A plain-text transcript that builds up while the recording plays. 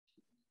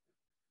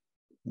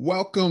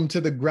Welcome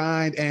to the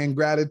Grind and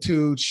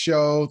Gratitude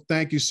Show.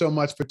 Thank you so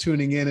much for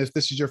tuning in. If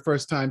this is your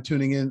first time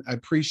tuning in, I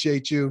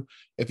appreciate you.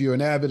 If you're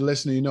an avid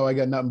listener, you know I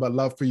got nothing but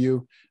love for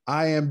you.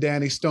 I am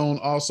Danny Stone,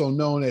 also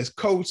known as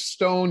Coach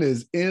Stone,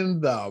 is in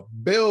the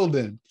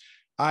building.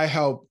 I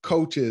help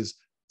coaches,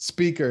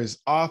 speakers,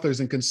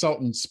 authors, and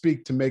consultants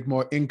speak to make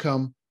more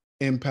income,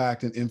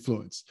 impact, and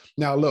influence.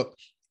 Now, look,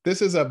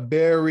 this is a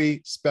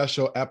very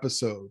special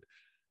episode.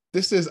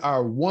 This is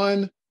our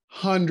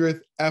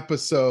 100th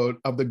episode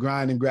of the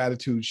Grind and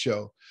Gratitude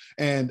Show.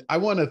 And I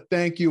want to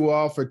thank you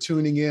all for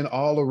tuning in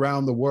all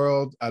around the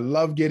world. I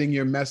love getting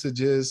your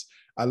messages.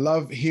 I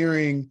love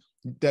hearing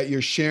that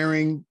you're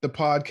sharing the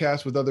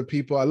podcast with other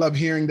people. I love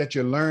hearing that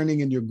you're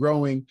learning and you're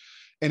growing.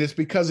 And it's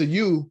because of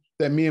you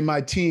that me and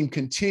my team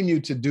continue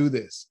to do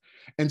this.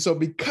 And so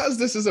because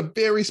this is a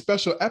very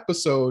special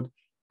episode,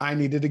 I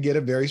needed to get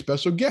a very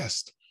special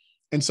guest.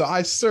 And so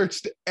I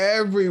searched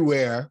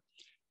everywhere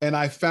and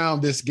I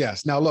found this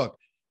guest. Now, look,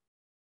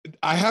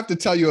 I have to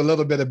tell you a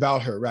little bit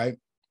about her, right?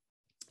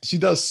 She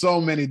does so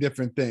many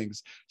different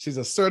things. She's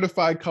a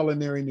certified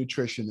culinary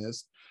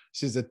nutritionist.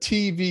 She's a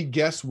TV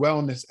guest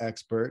wellness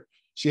expert.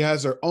 She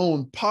has her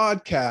own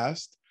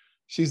podcast.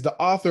 She's the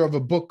author of a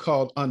book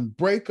called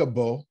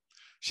Unbreakable.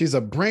 She's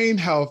a brain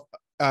health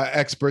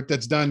expert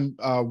that's done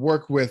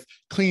work with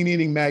Clean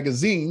Eating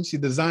Magazine. She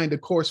designed a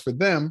course for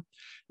them.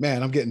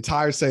 Man, I'm getting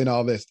tired saying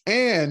all this.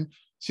 And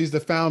she's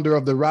the founder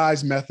of the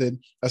RISE method,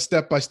 a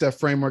step-by-step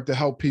framework to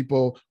help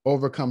people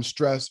overcome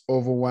stress,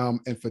 overwhelm,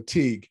 and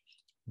fatigue.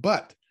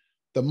 But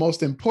the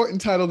most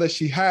important title that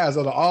she has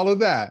out of all of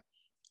that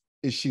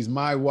is she's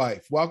my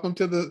wife. Welcome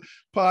to the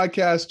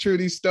podcast,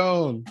 Trudy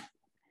Stone.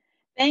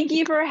 Thank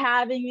you for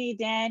having me,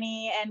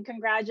 Danny, and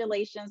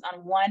congratulations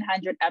on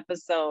 100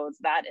 episodes.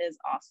 That is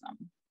awesome.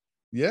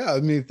 Yeah, I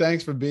mean,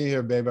 thanks for being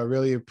here, babe. I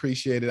really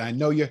appreciate it. I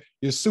know you're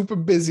super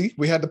busy.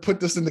 We had to put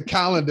this in the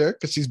calendar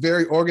because she's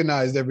very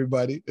organized,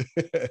 everybody.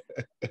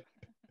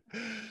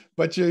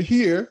 But you're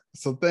here,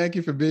 so thank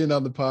you for being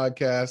on the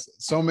podcast.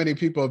 So many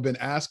people have been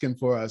asking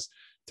for us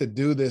to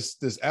do this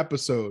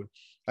episode.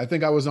 I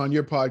think I was on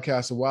your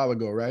podcast a while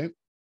ago, right?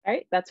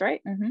 Right, that's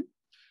right. Mm-hmm.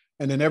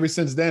 And then ever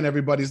since then,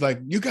 everybody's like,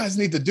 you guys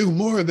need to do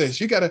more of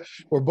this.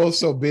 We're both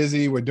so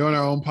busy. We're doing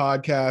our own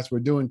podcast. We're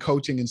doing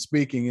coaching and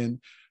speaking. And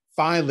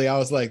finally, I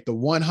was like, the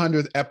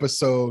 100th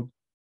episode,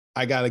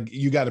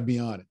 you gotta be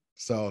on it.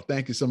 So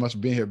thank you so much for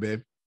being here,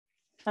 babe.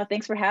 Oh,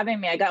 thanks for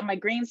having me. I got my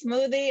green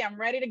smoothie. I'm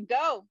ready to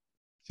go.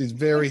 She's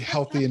very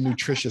healthy and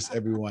nutritious,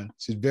 everyone.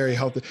 She's very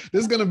healthy.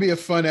 This is going to be a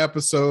fun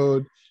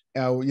episode.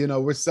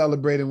 We're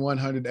celebrating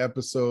 100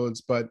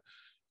 episodes, but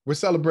we're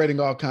celebrating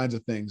all kinds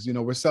of things.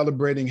 We're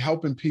celebrating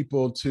helping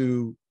people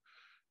to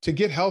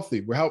get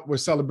healthy. We're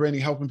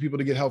celebrating helping people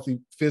to get healthy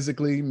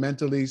physically,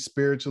 mentally,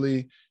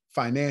 spiritually,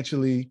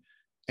 financially.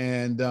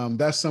 And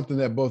that's something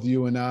that both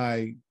you and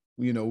I,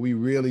 we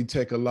really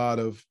take a lot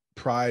of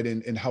pride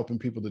in helping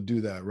people to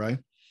do that, right?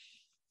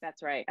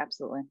 That's right.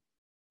 Absolutely.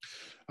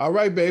 All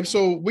right, babe.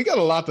 So we got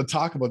a lot to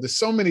talk about. There's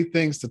so many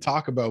things to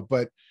talk about,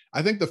 but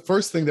I think the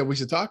first thing that we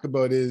should talk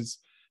about is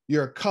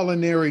you're a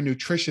culinary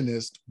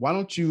nutritionist. Why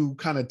don't you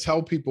kind of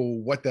tell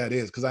people what that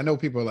is? Because I know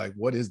people are like,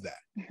 what is that?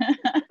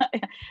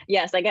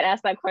 Yes, I get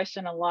asked that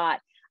question a lot.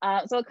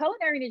 So a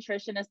culinary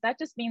nutritionist, that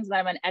just means that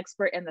I'm an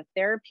expert in the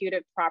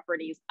therapeutic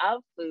properties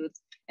of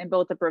foods and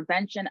both the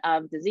prevention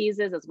of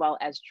diseases as well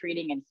as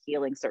treating and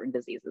healing certain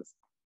diseases.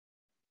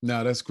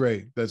 No, that's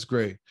great. That's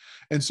great.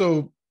 And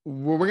so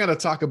we're going to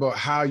talk about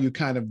how you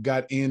kind of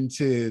got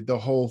into the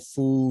whole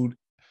food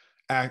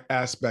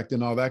aspect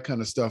and all that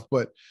kind of stuff.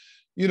 But,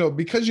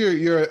 because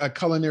you're a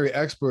culinary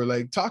expert,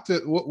 like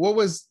what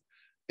was,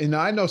 and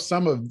I know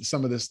some of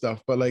this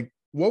stuff, but like,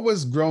 what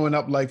was growing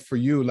up like for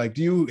you? Like,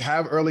 do you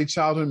have early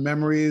childhood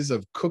memories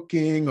of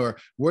cooking, or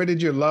where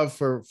did your love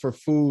for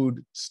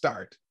food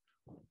start?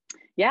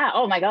 Yeah.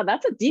 Oh my God.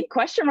 That's a deep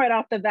question right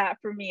off the bat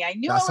for me. I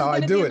knew I was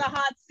going to be in the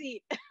hot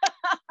seat.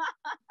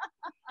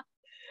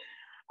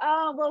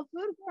 Well,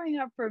 food growing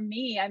up for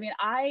me, I mean,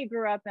 I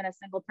grew up in a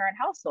single parent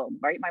household,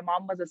 right? My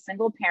mom was a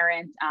single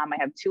parent. I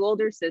have two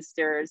older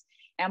sisters,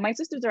 and my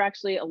sisters are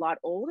actually a lot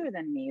older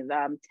than me,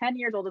 10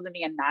 years older than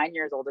me and 9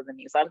 years older than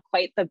me. So I'm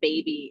quite the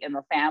baby in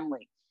the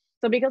family.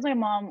 So because my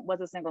mom was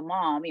a single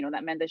mom,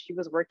 that meant that she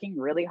was working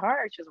really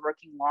hard. She was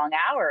working long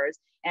hours.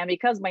 And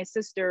because my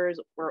sisters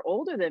were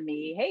older than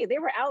me, hey, they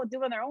were out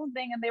doing their own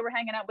thing and they were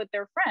hanging out with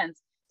their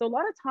friends. So a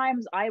lot of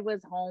times I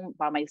was home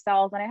by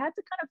myself and I had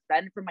to kind of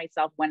fend for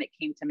myself when it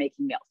came to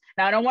making meals.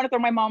 Now, I don't want to throw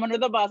my mom under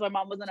the bus. My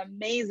mom was an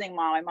amazing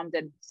mom. My mom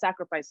did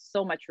sacrifice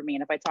so much for me.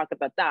 And if I talk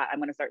about that, I'm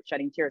going to start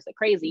shedding tears like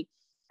crazy.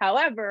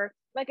 However,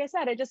 like I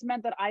said, it just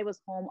meant that I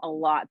was home a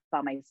lot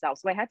by myself.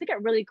 So I had to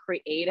get really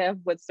creative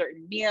with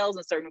certain meals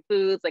and certain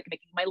foods, like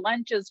making my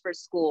lunches for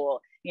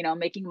school,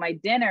 making my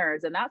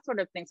dinners and that sort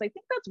of thing. So I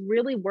think that's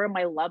really where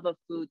my love of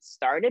food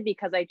started,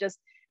 because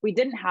we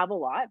didn't have a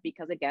lot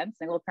because, again,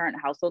 single parent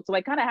household. So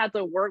I kind of had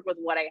to work with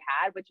what I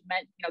had, which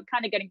meant,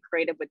 kind of getting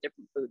creative with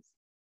different foods.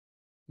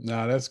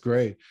 No, that's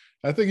great.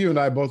 I think you and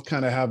I both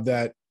kind of have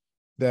that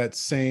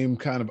same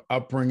kind of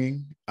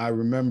upbringing. I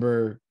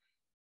remember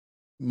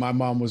my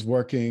mom was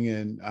working,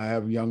 and I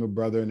have a younger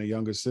brother and a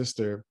younger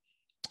sister,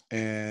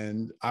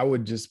 and I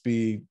would just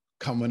be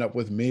coming up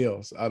with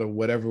meals out of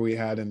whatever we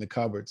had in the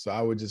cupboard. So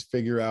I would just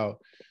figure out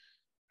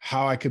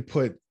how I could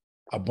put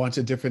a bunch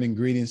of different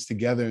ingredients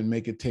together and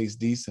make it taste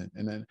decent.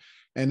 And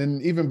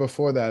then even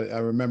before that, I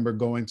remember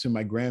going to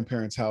my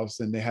grandparents' house,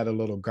 and they had a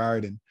little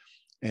garden.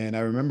 And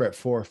I remember at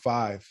 4 or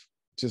 5,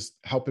 just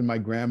helping my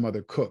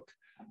grandmother cook.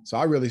 So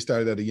I really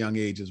started at a young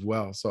age as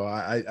well. So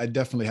I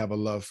definitely have a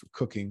love for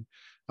cooking.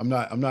 I'm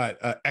not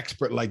an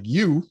expert like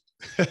you.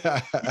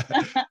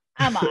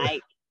 Am I?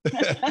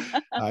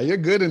 You're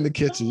good in the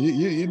kitchen.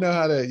 You know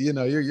how to,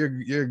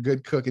 you're a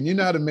good cook, and you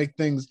know how to make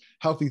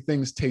healthy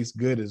things taste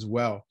good as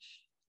well.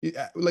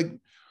 Like,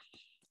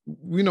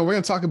 we're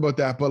going to talk about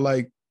that, but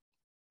like,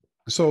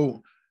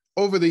 so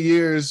over the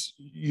years,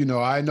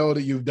 I know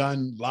that you've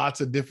done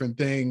lots of different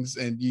things,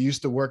 and you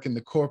used to work in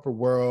the corporate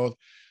world.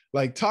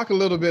 Like, talk a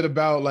little bit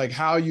about like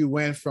how you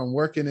went from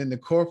working in the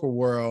corporate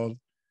world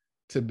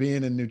to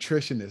being a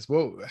nutritionist.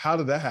 Well, how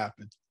did that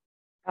happen?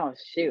 Oh,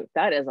 shoot.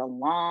 That is a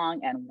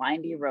long and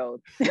windy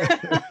road.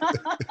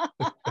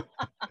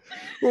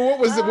 Well, what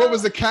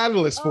was the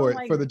catalyst for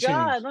the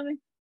change?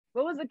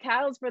 What was the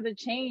catalyst for the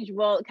change?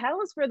 Well,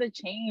 catalyst for the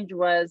change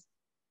was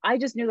I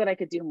just knew that I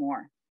could do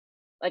more.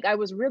 Like I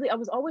was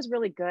always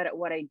really good at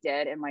what I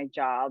did in my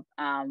job.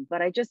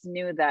 But I just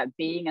knew that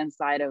being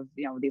inside of,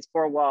 these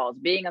 4 walls,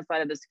 being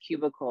inside of this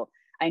cubicle,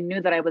 I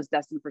knew that I was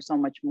destined for so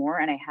much more.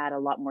 And I had a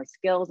lot more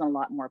skills and a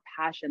lot more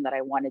passion that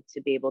I wanted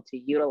to be able to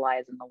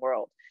utilize in the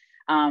world.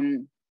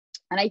 And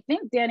I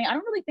think, Danny, I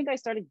don't really think I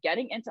started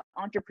getting into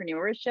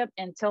entrepreneurship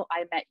until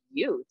I met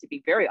you, to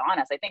be very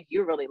honest. I think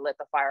you really lit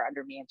the fire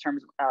under me in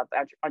terms of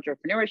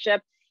entrepreneurship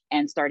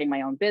and starting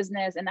my own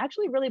business and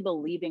actually really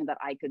believing that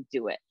I could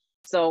do it.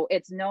 So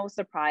it's no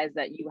surprise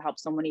that you help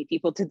so many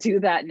people to do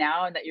that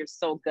now, and that you're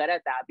so good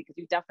at that, because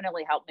you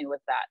definitely helped me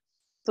with that.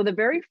 So the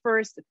very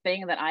first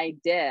thing that I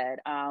did,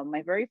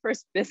 my very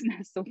first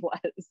business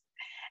was,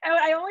 and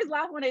I always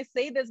laugh when I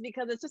say this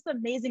because it's just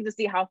amazing to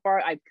see how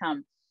far I've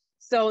come.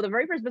 So the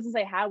very first business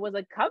I had was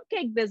a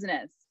cupcake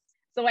business.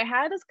 So I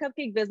had this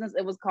cupcake business.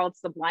 It was called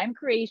Sublime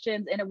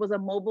Creations, and it was a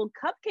mobile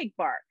cupcake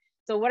bar.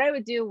 So what I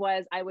would do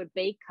was I would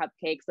bake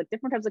cupcakes, like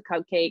different types of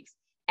cupcakes.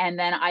 And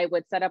then I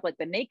would set up like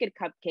the naked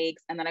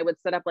cupcakes, and then I would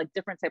set up like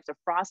different types of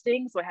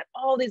frosting. So I had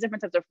all these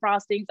different types of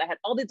frostings. I had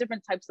all these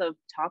different types of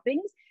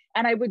toppings.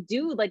 And I would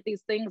do like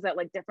these things at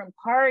like different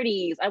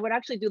parties. I would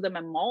actually do them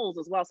in malls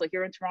as well. So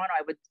here in Toronto,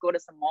 I would go to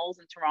some malls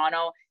in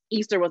Toronto.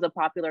 Easter was a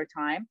popular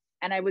time.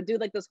 And I would do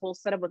like this whole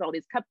setup with all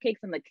these cupcakes,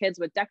 and the kids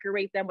would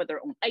decorate them with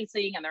their own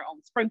icing and their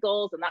own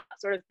sprinkles and that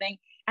sort of thing.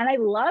 And I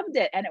loved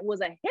it, and it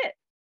was a hit.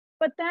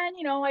 But then,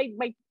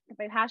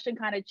 my passion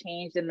kind of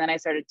changed, and then I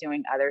started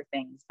doing other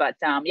things. But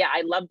yeah,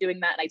 I love doing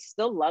that. And I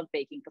still love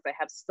baking because I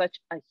have such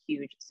a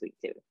huge sweet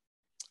tooth.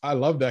 I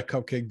love that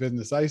cupcake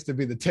business. I used to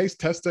be the taste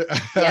tester.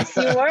 Yes,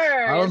 you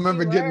were. I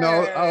remember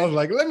I was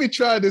like, let me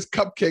try this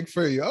cupcake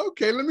for you.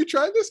 Okay, let me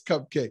try this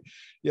cupcake.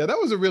 Yeah, that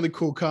was a really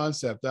cool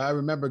concept. I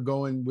remember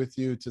going with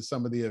you to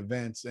some of the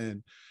events,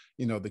 and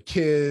the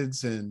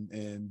kids and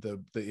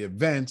the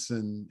events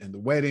and the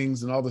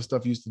weddings and all the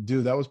stuff you used to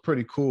do. That was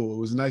pretty cool. It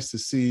was nice to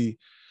see,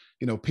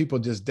 people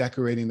just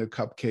decorating their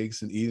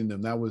cupcakes and eating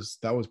them. That was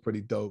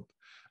pretty dope.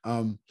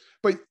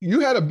 But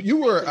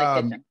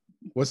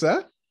what's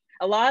that?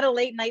 A lot of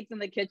late nights in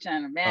the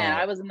kitchen, man.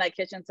 I was in that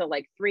kitchen till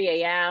like 3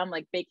 a.m.,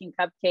 like baking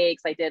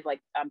cupcakes. I did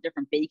like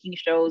different baking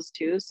shows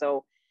too.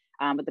 So,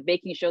 but the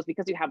baking shows,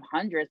 because you have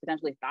hundreds,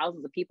 potentially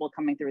thousands of people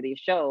coming through these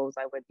shows,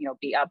 I would,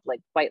 be up like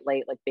quite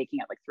late, like baking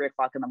at like 3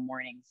 o'clock in the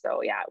morning.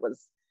 So yeah, it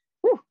was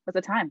a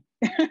time.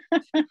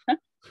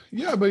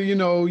 Yeah, but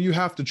you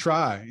have to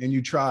try, and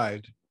you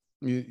tried.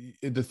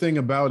 The thing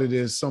about it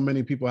is, so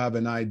many people have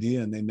an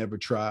idea and they never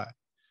try,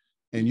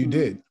 and you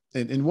did.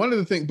 And one of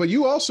the things, but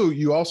you also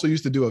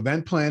used to do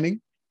event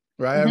planning,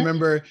 right? Mm-hmm.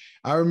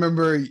 I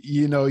remember,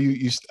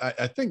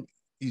 I think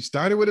you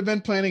started with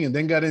event planning and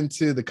then got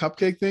into the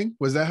cupcake thing.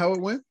 Was that how it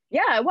went?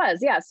 Yeah, it was.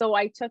 Yeah. So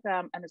I took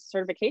a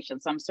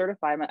certification. So I'm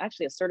certified. I'm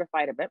actually a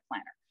certified event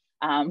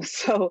planner.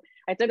 So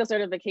I took a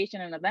certification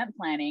in event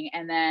planning.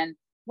 And then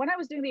when I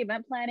was doing the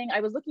event planning,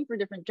 I was looking for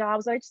different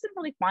jobs. I just didn't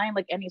really find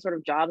like any sort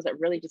of jobs that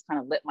really just kind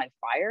of lit my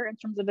fire in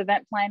terms of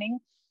event planning.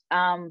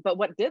 But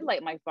what did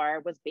light my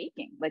fire was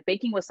baking. Like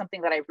baking was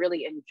something that I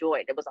really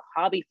enjoyed. It was a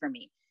hobby for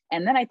me.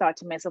 And then I thought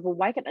to myself, well,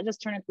 why can't I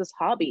just turn this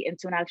hobby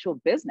into an actual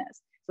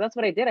business? So that's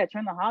what I did. I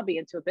turned the hobby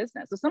into a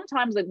business. So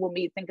sometimes like when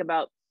we think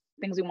about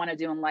things we want to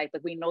do in life,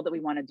 like we know that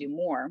we want to do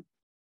more.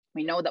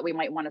 We know that we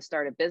might want to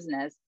start a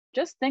business.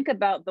 Just think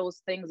about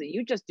those things that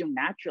you just do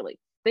naturally.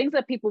 Things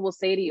that people will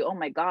say to you, oh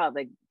my God,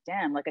 like,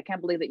 damn, like, I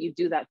can't believe that you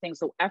do that thing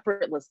so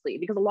effortlessly.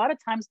 Because a lot of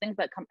times things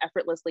that come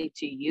effortlessly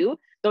to you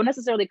don't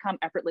necessarily come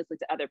effortlessly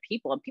to other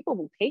people, and people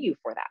will pay you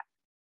for that.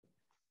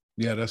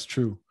 Yeah, that's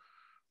true.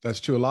 That's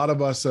true. A lot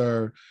of us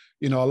are,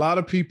 a lot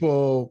of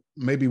people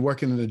may be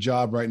working in a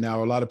job right now,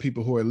 or a lot of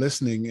people who are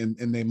listening,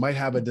 and they might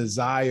have a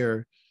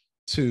desire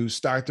to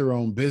start their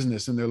own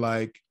business. And they're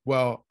like,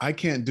 well, I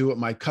can't do what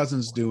my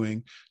cousin's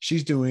doing.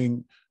 She's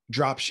doing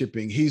drop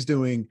shipping. He's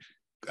doing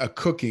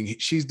cooking.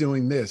 She's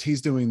doing this.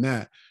 He's doing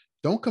that.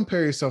 Don't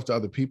compare yourself to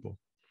other people.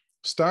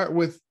 Start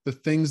with the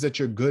things that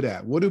you're good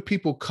at. What do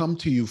people come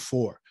to you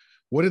for?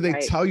 What do they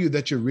tell you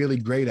that you're really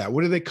great at?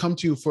 What do they come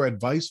to you for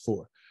advice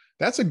for?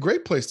 That's a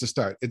great place to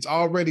start. It's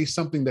already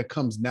something that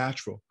comes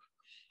natural.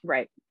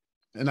 Right.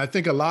 And I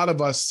think a lot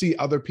of us see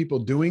other people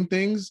doing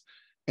things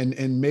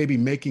and maybe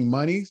making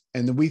money,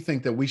 and then we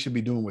think that we should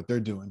be doing what they're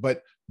doing,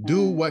 but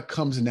do what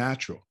comes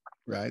natural,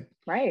 right?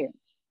 Right.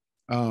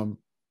 Yeah,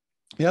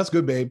 that's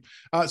good, babe.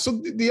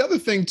 So the other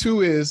thing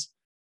too is,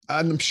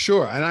 I'm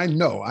sure, and I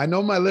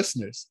know my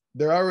listeners,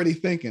 they're already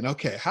thinking,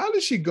 okay, how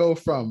did she go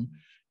from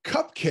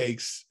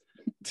cupcakes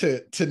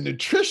to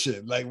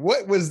nutrition? Like,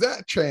 what was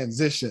that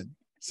transition?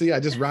 See, I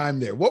just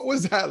rhymed there. What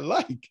was that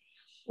like?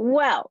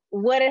 Well,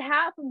 what had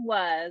happened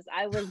was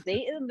I was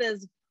dating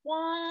this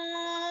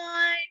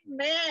fine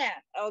man.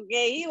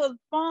 Okay, he was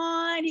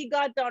fine. He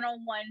got down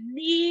on one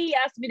knee,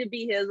 asked me to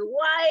be his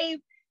wife.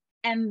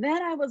 And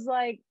then I was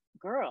like,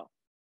 girl,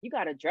 you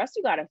got a dress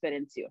you got to fit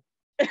into.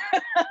 And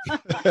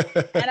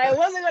I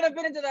wasn't going to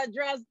fit into that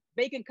dress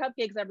baking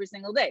cupcakes every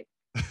single day.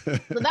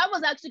 So that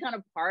was actually kind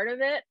of part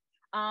of it.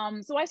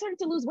 So I started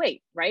to lose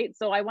weight, right?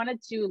 So I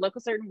wanted to look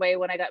a certain way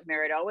when I got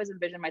married. I always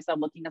envisioned myself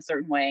looking a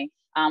certain way.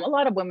 A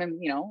lot of women,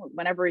 you know,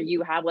 whenever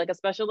you have like a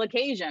special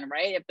occasion,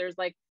 right? If there's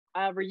like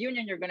a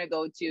reunion you're going to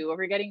go to, or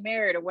you're getting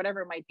married or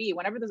whatever it might be,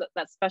 whenever there's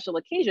that special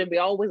occasion, we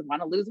always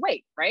want to lose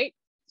weight, right?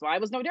 So I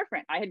was no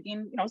different. I had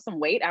gained, you know, some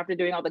weight after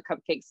doing all the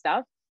cupcake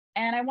stuff,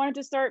 and I wanted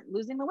to start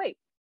losing the weight.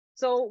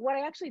 So what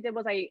I actually did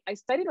was I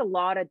studied a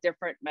lot of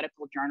different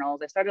medical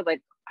journals. I started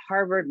like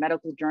Harvard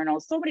Medical Journal,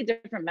 so many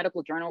different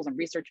medical journals and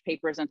research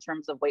papers in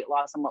terms of weight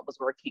loss and what was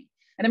working.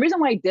 And the reason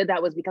why I did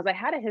that was because I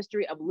had a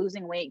history of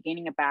losing weight,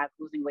 gaining it back,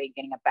 losing weight,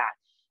 gaining it back.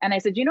 And I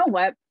said, you know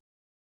what?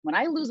 When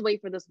I lose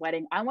weight for this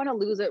wedding, I want to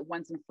lose it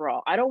once and for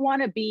all. I don't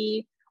want to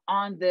be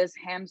on this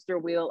hamster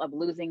wheel of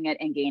losing it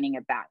and gaining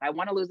it back. I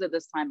want to lose it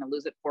this time and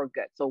lose it for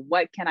good. So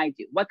what can I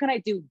do? What can I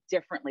do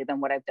differently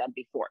than what I've done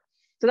before?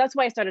 So that's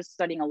why I started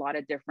studying a lot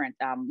of different,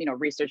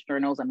 research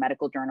journals and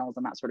medical journals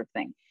and that sort of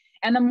thing.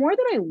 And the more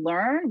that I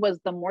learned was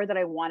the more that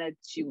I wanted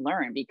to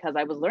learn, because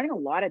I was learning a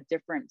lot of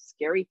different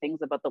scary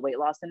things about the weight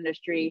loss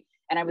industry.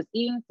 And I was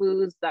eating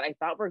foods that I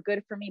thought were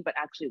good for me, but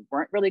actually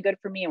weren't really good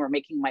for me and were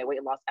making my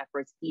weight loss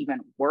efforts even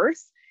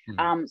worse.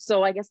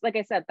 So I guess, like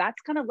I said,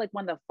 that's kind of like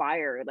when the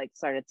fire like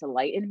started to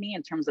light in me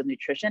in terms of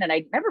nutrition. And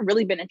I'd never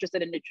really been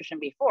interested in nutrition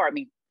before. I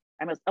mean,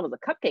 I was a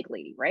cupcake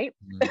lady, right?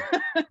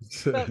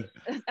 So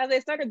as I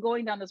started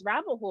going down this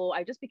rabbit hole,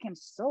 I just became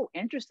so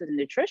interested in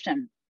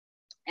nutrition.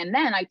 And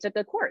then I took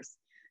a course.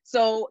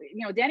 So,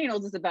 you know, Danny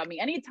knows this about me.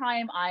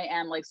 Anytime I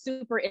am like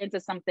super into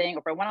something, or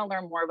if I want to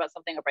learn more about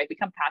something, or if I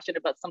become passionate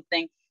about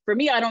something, for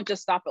me, I don't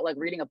just stop at like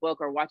reading a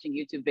book or watching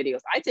YouTube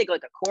videos. I take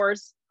like a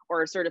course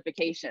or a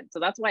certification.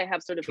 So that's why I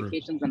have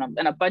certifications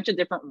and a bunch of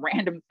different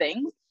random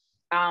things.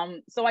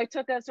 So I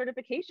took a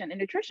certification in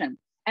nutrition.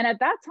 And at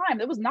that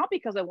time, it was not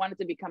because I wanted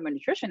to become a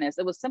nutritionist.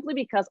 It was simply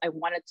because I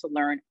wanted to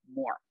learn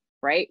more,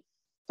 right?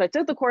 So I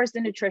took the course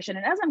in nutrition.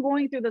 And as I'm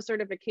going through the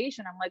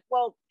certification, I'm like,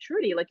 well,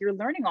 Trudy, like you're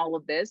learning all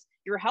of this.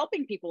 You're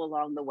helping people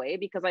along the way,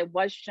 because I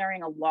was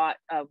sharing a lot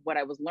of what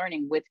I was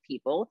learning with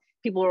people.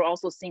 People were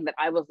also seeing that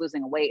I was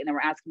losing weight, and they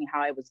were asking me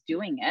how I was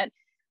doing it.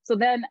 So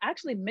then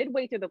actually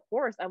midway through the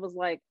course, I was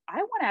like, I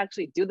want to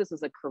actually do this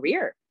as a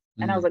career.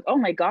 And I was like, oh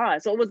my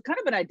God. So it was kind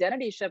of an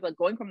identity shift, like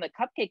going from the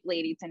cupcake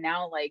lady to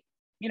now like,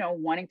 you know,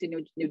 wanting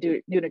to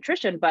do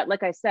nutrition. But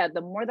like I said,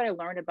 the more that I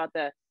learned about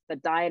the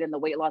diet and the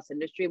weight loss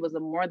industry was the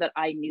more that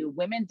I knew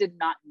women did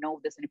not know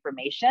this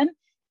information.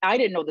 I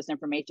didn't know this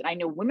information. I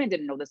knew women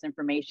didn't know this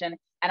information.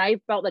 And I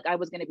felt like I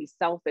was going to be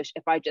selfish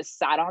if I just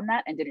sat on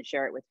that and didn't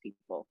share it with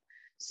people.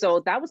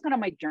 So that was kind of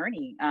my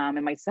journey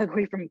and my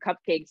segue from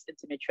cupcakes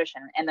into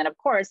nutrition. And then, of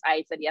course,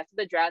 I said yes to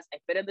the dress. I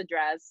fit in the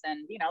dress,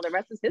 and you know, the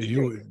rest is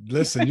history.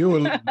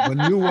 When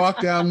you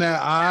walked down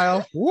that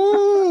aisle,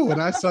 woo! When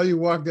I saw you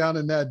walk down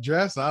in that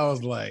dress, I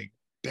was like,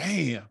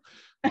 "Damn,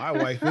 my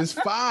wife is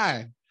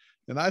fine."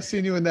 And I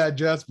seen you in that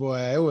dress, boy.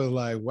 It was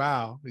like,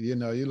 wow. You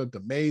know, you looked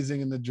amazing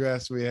in the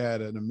dress. We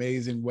had an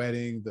amazing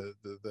wedding.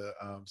 The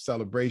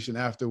celebration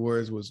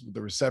afterwards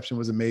the reception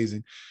was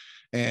amazing.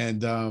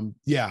 And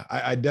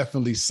I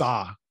definitely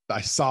saw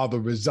the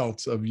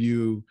results of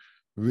you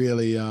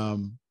really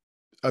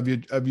of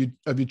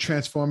you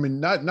transforming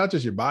not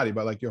just your body,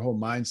 but like your whole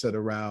mindset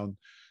around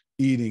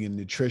eating and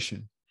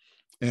nutrition.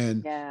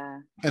 And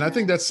I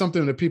think that's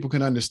something that people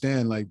can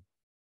understand. Like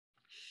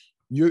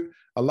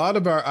a lot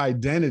of our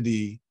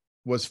identity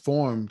was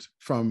formed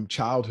from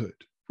childhood,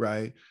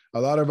 right? A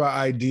lot of our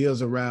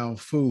ideas around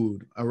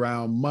food,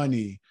 around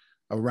money,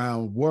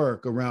 around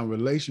work, around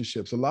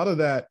relationships, a lot of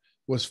that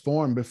was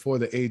formed before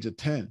the age of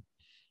 10.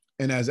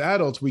 And as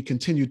adults, we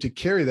continue to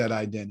carry that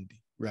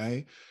identity,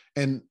 right?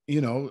 And,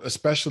 you know,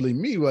 especially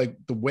me, like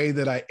the way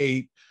that I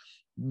ate,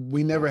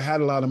 we never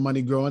had a lot of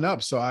money growing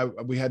up. So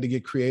we had to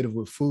get creative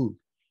with food.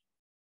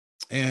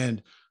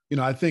 And, you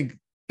know, I think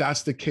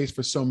that's the case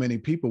for so many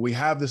people. We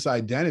have this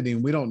identity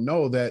and we don't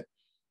know that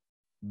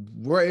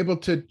we're able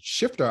to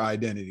shift our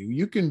identity.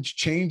 You can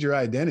change your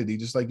identity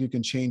just like you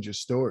can change your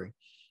story.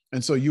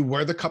 And so you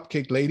were the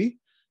cupcake lady,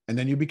 and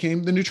then you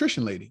became the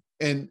nutrition lady.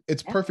 And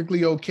it's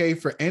perfectly okay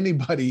for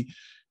anybody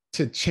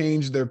to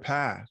change their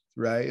path,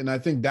 right? And I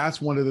think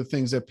that's one of the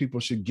things that people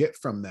should get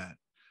from that.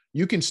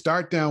 You can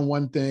start down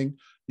one thing,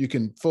 you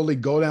can fully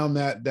go down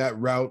that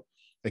route,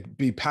 like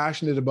be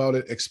passionate about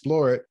it,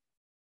 explore it,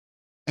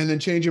 and then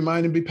change your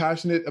mind and be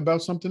passionate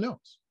about something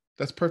else.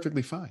 That's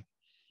perfectly fine.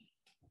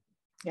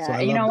 So Yeah,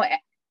 I love that.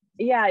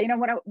 yeah,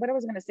 what I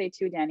was going to say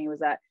too, Danny, was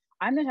that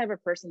I'm the type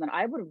of person that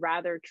I would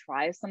rather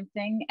try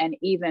something and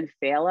even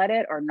fail at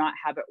it or not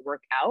have it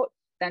work out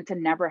than to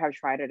never have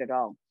tried it at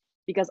all.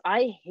 Because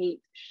I hate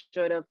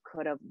should have,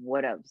 could have,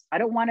 would have. I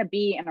don't want to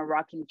be in a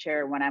rocking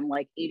chair when I'm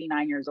like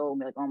 89 years old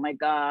and be like, oh my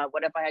God,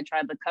 what if I had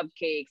tried the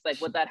cupcakes?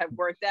 Like, would that have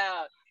worked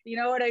out? You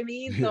know what I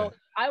mean? Yeah. So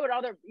I would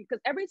rather, because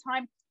every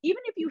time,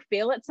 even if you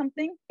fail at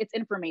something, it's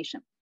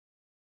information.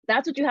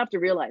 That's what you have to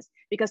realize,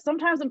 because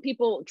sometimes when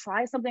people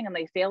try something and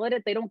they fail at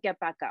it, they don't get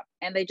back up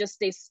and they just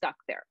stay stuck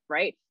there,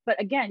 right?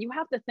 But again, you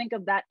have to think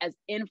of that as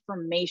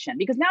information,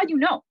 because now you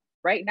know,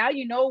 right? Now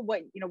you know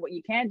what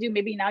you can do.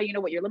 Maybe now you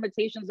know what your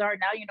limitations are.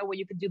 Now you know what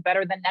you can do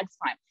better than next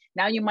time.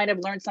 Now you might have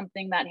learned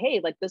something that,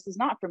 hey, like this is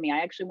not for me.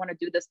 I actually want to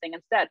do this thing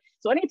instead.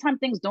 So anytime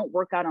things don't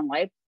work out in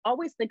life,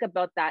 always think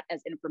about that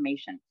as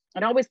information,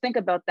 and always think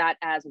about that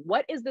as,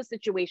 what is the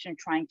situation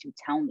trying to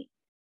tell me?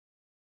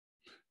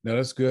 No,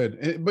 that's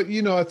good. But,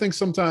 I think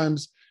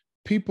sometimes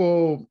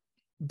people,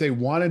 they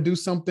want to do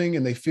something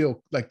and they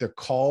feel like they're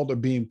called or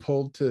being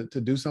pulled to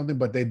do something,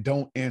 but they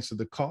don't answer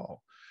the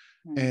call.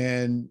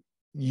 And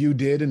you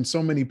did, and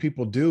so many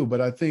people do.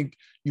 But I think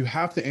you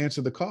have to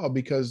answer the call,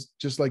 because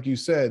just like you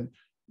said,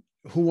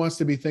 who wants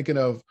to be thinking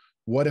of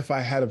what if I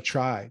had have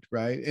tried,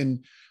 right?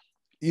 And,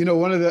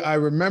 I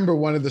remember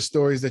one of the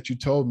stories that you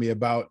told me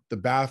about the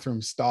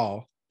bathroom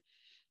stall.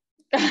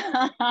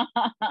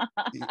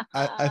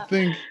 I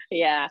think,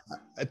 Yeah.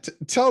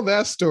 Tell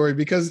that story,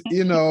 because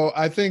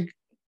I think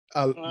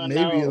Oh,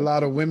 maybe a no.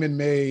 lot of women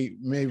may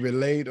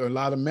relate, or a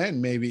lot of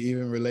men maybe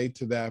even relate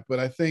to that. But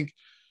I think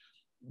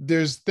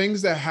there's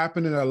things that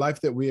happen in our life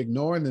that we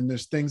ignore, and then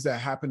there's things that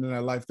happen in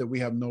our life that we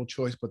have no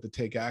choice but to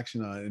take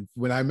action on. And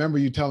when I remember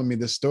you telling me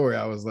this story,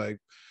 I was like,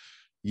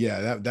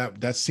 yeah,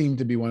 that seemed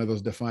to be one of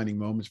those defining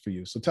moments for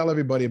you. So tell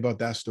everybody about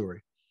that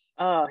story.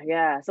 Oh,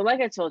 yeah. So like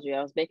I told you,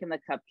 I was baking the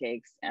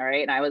cupcakes, all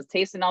right? And I was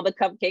tasting all the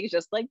cupcakes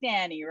just like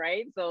Danny,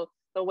 right? So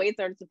the weight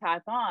started to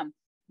pass on.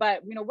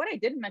 But what I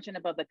didn't mention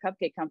about the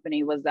cupcake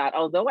company was that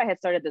although I had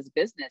started this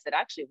business, it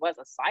actually was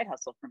a side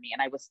hustle for me,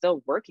 and I was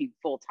still working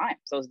full time.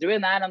 So I was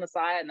doing that on the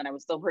side, and then I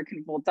was still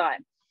working full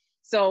time.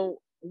 So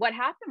what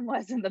happened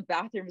was, in the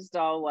bathroom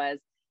stall, was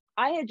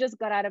I had just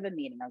got out of a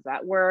meeting. I was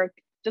at work,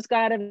 just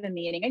got out of a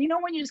meeting. And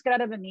when you just get out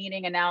of a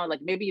meeting, and now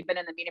like maybe you've been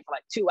in the meeting for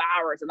like 2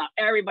 hours and now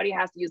everybody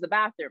has to use the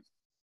bathroom.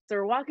 So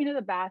we're walking to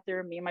the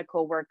bathroom, me and my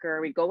coworker,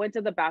 we go into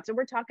the bathroom.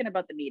 We're talking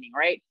about the meeting,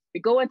 right? We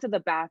go into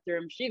the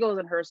bathroom. She goes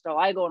in her stall.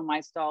 I go in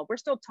my stall. We're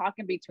still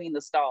talking between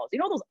the stalls.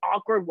 Those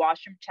awkward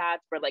washroom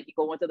chats where like you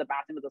go into the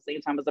bathroom at the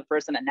same time as the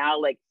person, and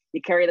now like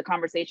you carry the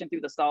conversation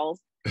through the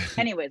stalls.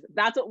 Anyways,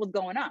 that's what was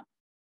going on.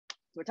 So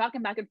we're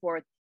talking back and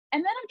forth.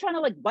 And then I'm trying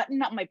to like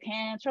button up my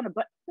pants, trying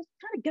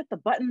to get the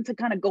button to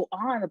kind of go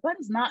on. The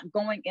button's not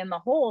going in the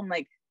hole. I'm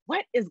like,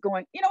 what is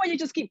going, when you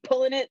just keep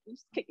pulling it,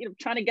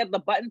 trying to get the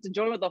button to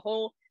join with the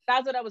hole.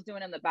 That's what I was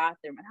doing in the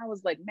bathroom. And I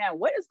was like, man,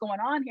 what is going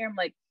on here? I'm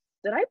like,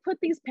 did I put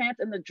these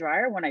pants in the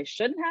dryer when I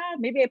shouldn't have?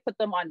 Maybe I put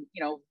them on,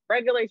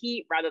 regular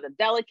heat rather than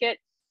delicate.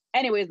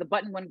 Anyways, the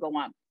button wouldn't go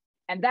on.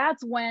 And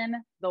that's when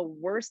the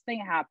worst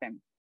thing happened.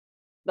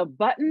 The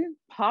button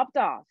popped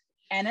off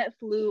and it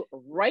flew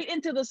right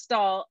into the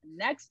stall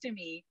next to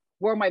me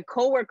where my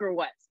coworker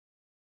was.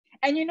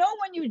 And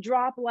when you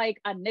drop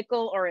like a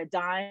nickel or a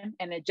dime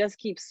and it just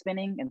keeps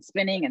spinning and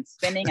spinning and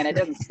spinning and it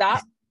doesn't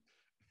stop?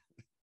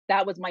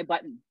 That was my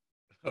button.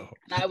 Oh.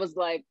 And I was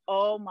like,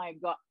 oh my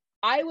God.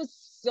 I was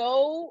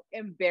so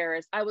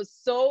embarrassed. I was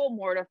so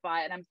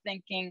mortified. And I'm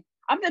thinking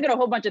a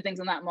whole bunch of things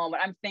in that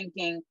moment. I'm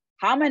thinking,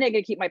 how am I going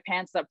to keep my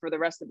pants up for the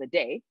rest of the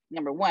day?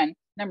 Number one.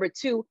 Number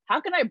two,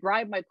 how can I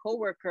bribe my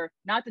coworker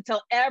not to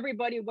tell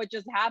everybody what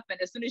just happened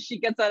as soon as she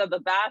gets out of the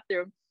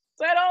bathroom?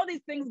 So I had all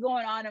these things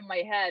going on in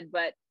my head,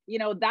 but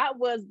that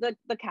was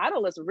the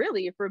catalyst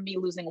really for me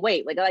losing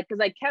weight. Like,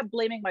 because I kept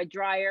blaming my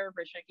dryer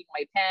for shrinking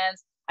my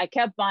pants. I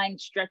kept buying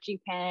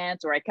stretchy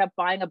pants, or I kept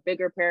buying a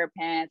bigger pair of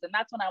pants. And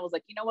that's when I was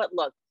like, you know what,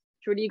 look,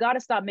 Trudy, you got to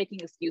stop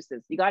making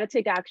excuses. You got to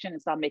take action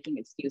and stop making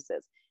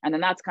excuses. And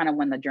then that's kind of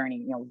when the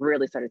journey,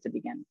 really started to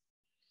begin.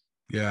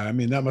 Yeah. I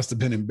mean, that must've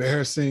been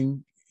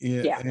embarrassing.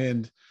 Yeah.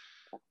 And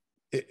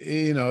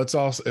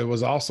it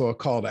was also a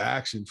call to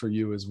action for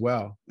you as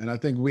well. And I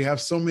think we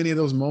have so many of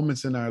those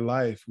moments in our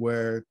life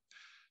where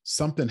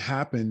something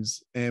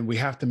happens and we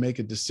have to make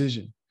a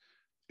decision.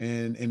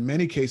 And in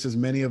many cases,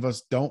 many of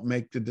us don't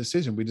make the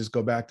decision. We just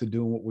go back to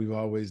doing what we've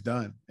always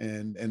done.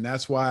 And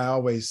that's why I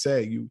always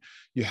say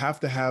you have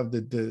to have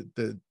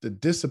the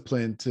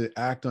discipline to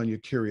act on your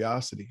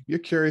curiosity. If you're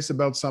curious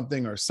about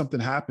something or something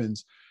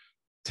happens,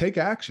 take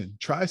action,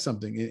 try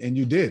something. And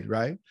you did,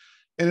 right?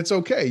 And it's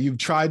okay. You've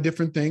tried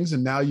different things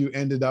and now you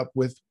ended up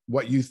with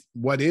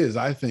what is,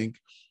 I think,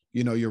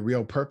 your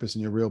real purpose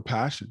and your real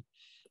passion.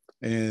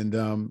 And,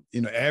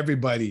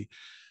 everybody,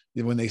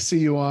 when they see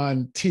you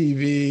on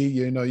TV,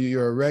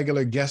 you're a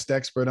regular guest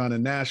expert on a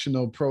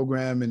national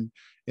program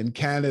in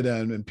Canada.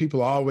 And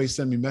people always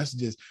send me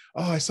messages.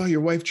 Oh, I saw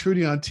your wife,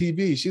 Trudy, on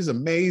TV. She's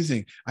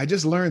amazing. I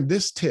just learned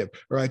this tip,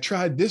 or I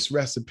tried this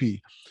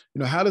recipe.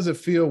 How does it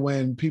feel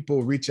when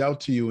people reach out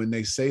to you and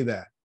they say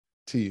that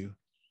to you?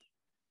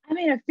 I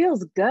mean, it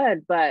feels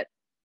good, but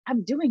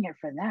I'm doing it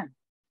for them.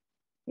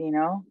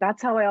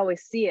 That's how I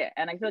always see it.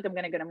 And I feel like I'm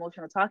going to get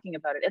emotional talking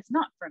about it. It's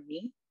not for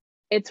me.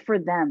 It's for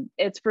them.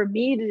 It's for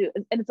me to do.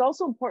 And it's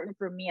also important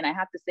for me. And I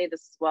have to say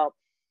this as well.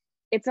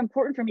 It's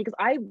important for me because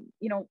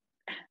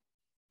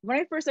when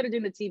I first started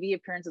doing the TV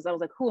appearances, I was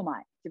like, who am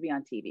I to be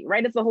on TV,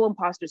 right? It's the whole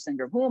imposter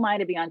syndrome. Who am I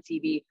to be on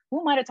TV?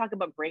 Who am I to talk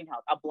about brain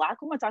health? A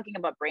Black woman talking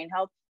about brain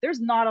health?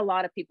 There's not a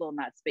lot of people in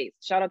that space.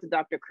 Shout out to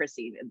Dr.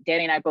 Chrissy.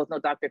 Danny and I both know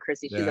Dr.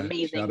 Chrissy. She's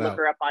amazing. Look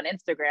her up on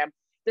Instagram.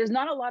 There's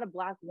not a lot of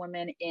Black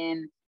women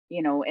in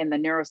the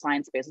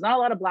neuroscience space. There's not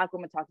a lot of Black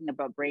women talking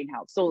about brain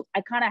health. So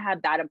I kind of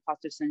had that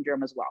imposter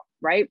syndrome as well,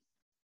 right?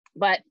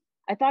 But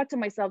I thought to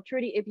myself,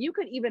 Trudy, if you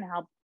could even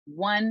help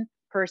one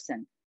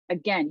person,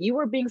 again, you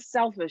are being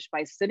selfish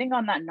by sitting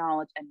on that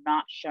knowledge and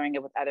not sharing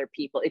it with other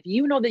people. If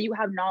you know that you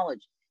have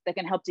knowledge that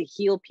can help to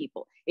heal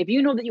people, if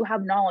you know that you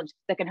have knowledge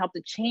that can help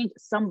to change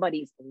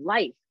somebody's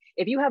life,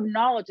 if you have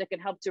knowledge that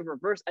can help to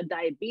reverse a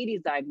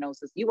diabetes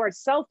diagnosis, you are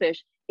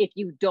selfish if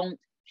you don't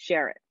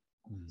share it.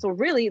 So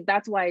really,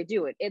 that's why I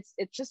do it. It's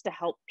just to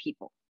help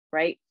people,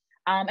 right?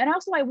 And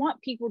also, I want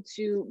people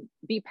to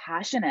be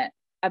passionate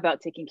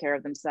about taking care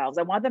of themselves.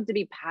 I want them to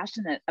be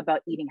passionate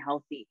about eating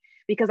healthy,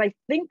 because I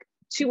think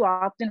too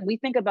often we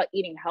think about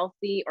eating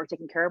healthy or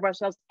taking care of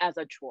ourselves as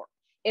a chore.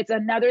 It's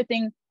another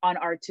thing on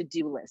our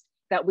to-do list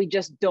that we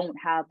just don't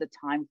have the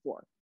time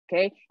for,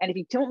 okay? And if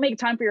you don't make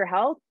time for your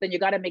health, then you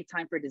got to make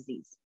time for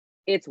disease.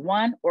 It's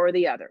one or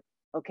the other,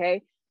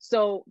 okay?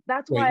 So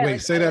that's why.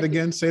 Wait, say that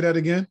again. Say that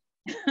again.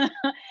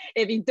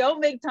 If you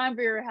don't make time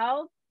for your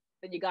health,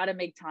 then you got to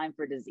make time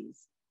for disease.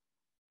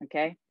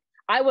 Okay.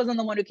 I wasn't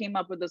the one who came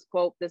up with this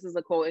quote. This is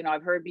a quote,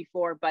 I've heard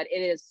before, but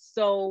it is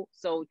so,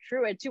 so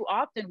true. And too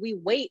often we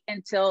wait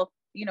until,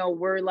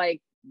 we're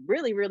like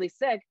really, really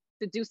sick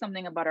to do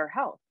something about our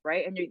health.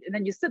 Right. And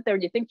then you sit there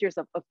and you think to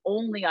yourself, if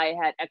only I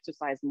had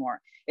exercised more,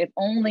 if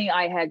only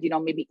I had,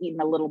 maybe eaten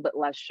a little bit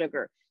less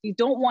sugar. You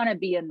don't want to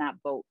be in that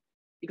boat.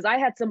 Because I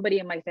had somebody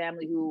in my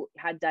family who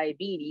had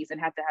diabetes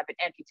and had to have an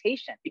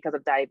amputation because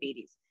of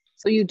diabetes.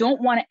 So you don't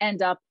want to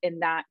end up in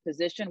that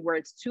position where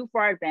it's too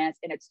far advanced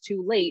and it's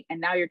too late. And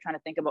now you're trying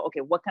to think about,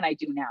 okay, what can I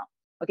do now?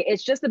 Okay,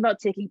 it's just about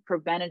taking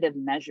preventative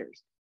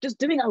measures, just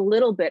doing a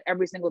little bit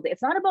every single day.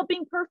 It's not about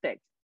being perfect.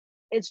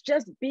 It's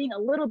just being a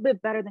little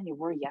bit better than you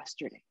were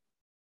yesterday.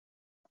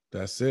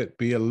 That's it.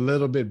 Be a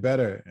little bit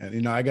better.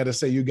 And, I got to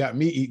say, you got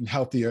me eating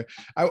healthier.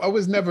 I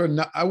wasn't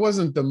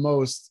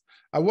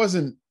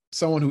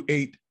someone who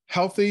ate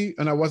healthy,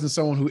 and I wasn't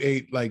someone who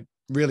ate like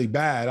really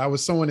bad. I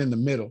was someone in the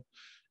middle.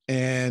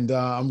 And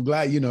I'm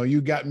glad,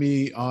 you got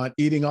me on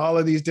eating all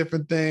of these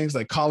different things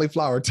like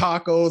cauliflower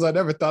tacos. I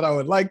never thought I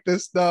would like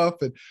this stuff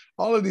and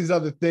all of these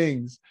other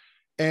things.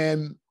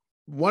 And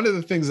one of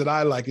the things that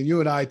I like, and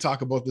you and I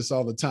talk about this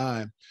all the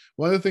time,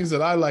 one of the things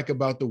that I like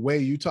about the way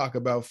you talk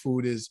about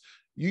food is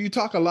you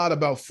talk a lot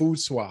about food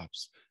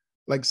swaps.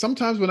 Like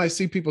sometimes when I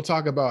see people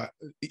talk about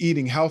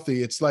eating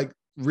healthy, it's like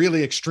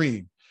really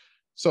extreme.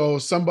 So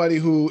somebody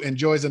who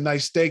enjoys a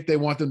nice steak, they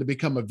want them to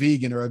become a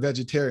vegan or a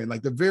vegetarian,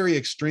 like the very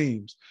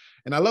extremes.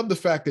 And I love the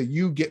fact that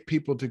you get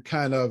people to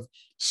kind of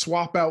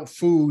swap out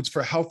foods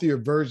for healthier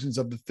versions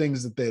of the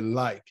things that they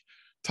like.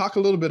 Talk a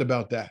little bit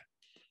about that.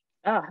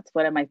 Oh, that's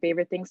one of my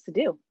favorite things to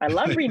do. I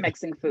love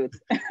remixing foods.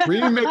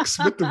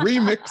 Remix with the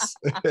remix.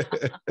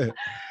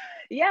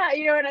 Yeah,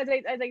 and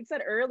as I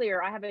said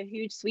earlier, I have a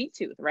huge sweet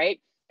tooth,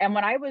 right? And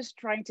when I was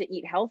trying to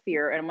eat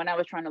healthier and when I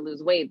was trying to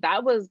lose weight,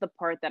 that was the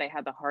part that I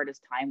had the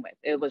hardest time with.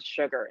 It was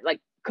sugar, like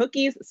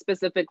cookies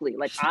specifically.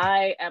 Like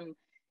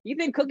you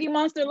think Cookie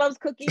Monster loves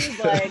cookies?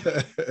 Like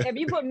if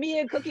you put me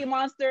and Cookie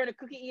Monster in a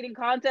cookie eating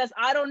contest,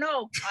 I don't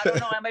know.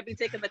 I might be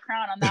taking the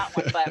crown on that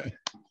one, but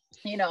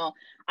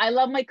I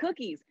love my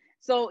cookies.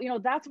 So,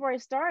 that's where I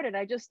started.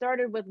 I just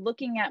started with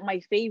looking at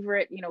my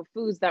favorite,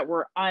 foods that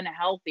were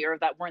unhealthy or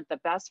that weren't the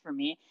best for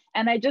me.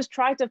 And I just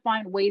tried to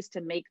find ways to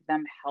make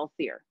them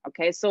healthier.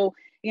 Okay. So,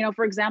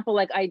 for example,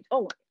 like I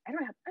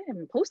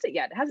haven't posted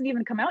yet. It hasn't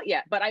even come out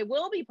yet, but I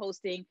will be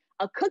posting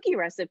a cookie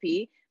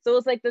recipe. So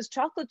it's like this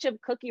chocolate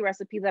chip cookie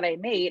recipe that I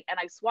made, and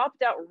I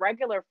swapped out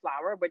regular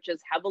flour, which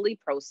is heavily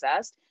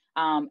processed.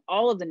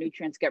 All of the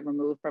nutrients get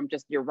removed from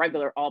just your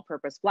regular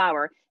all-purpose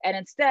flour. And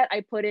instead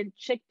I put in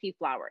chickpea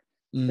flour.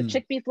 The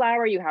chickpea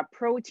flour, you have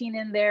protein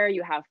in there,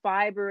 you have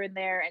fiber in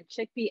there, and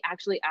chickpea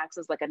actually acts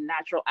as like a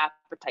natural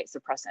appetite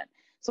suppressant.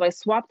 So I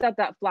swapped out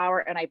that flour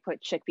and I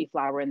put chickpea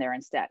flour in there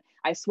instead.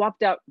 I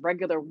swapped out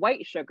regular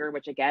white sugar,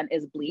 which again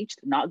is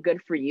bleached, not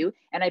good for you,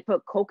 and I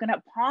put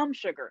coconut palm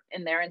sugar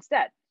in there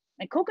instead.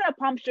 And coconut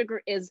palm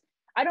sugar is,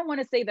 I don't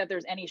want to say that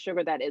there's any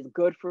sugar that is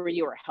good for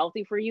you or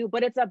healthy for you,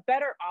 but it's a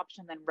better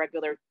option than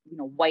regular,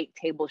 white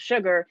table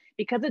sugar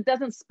because it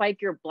doesn't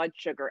spike your blood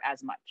sugar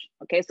as much.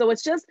 Okay. So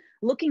it's just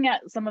looking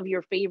at some of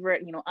your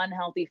favorite,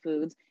 unhealthy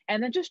foods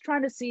and then just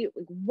trying to see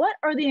what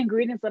are the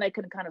ingredients that I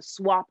can kind of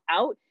swap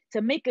out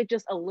to make it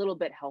just a little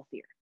bit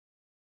healthier.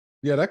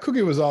 Yeah, that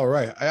cookie was all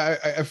right. I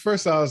at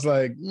first I was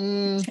like,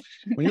 when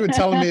you were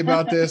telling me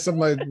about this, I'm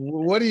like,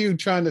 what are you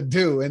trying to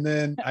do? And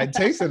then I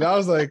tasted it. I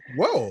was like,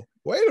 whoa,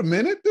 wait a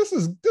minute. This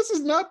is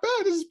not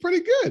bad. This is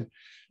pretty good.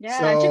 Yeah,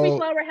 so, and chickpea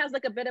flour has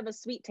like a bit of a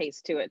sweet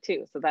taste to it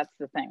too. So that's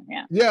the thing.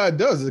 Yeah. Yeah, it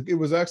does. It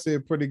was actually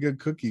a pretty good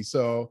cookie.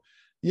 So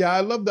yeah,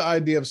 I love the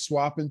idea of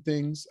swapping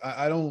things.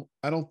 I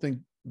don't think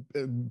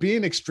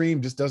being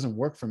extreme just doesn't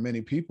work for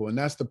many people. And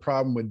that's the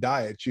problem with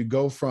diets. You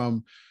go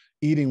from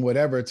eating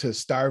whatever to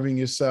starving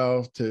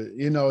yourself to,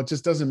 it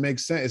just doesn't make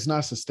sense. It's not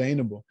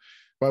sustainable.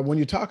 But when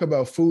you talk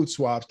about food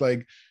swaps,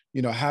 like,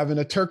 having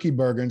a turkey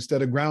burger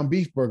instead of ground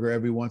beef burger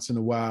every once in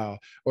a while,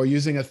 or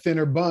using a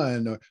thinner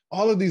bun, or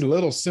all of these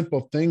little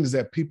simple things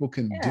that people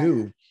can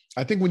do.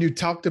 I think when you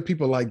talk to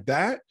people like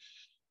that,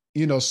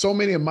 so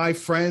many of my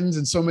friends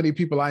and so many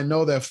people I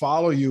know that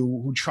follow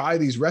you who try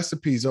these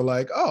recipes are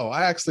like, oh,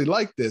 I actually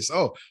like this.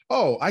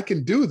 Oh, I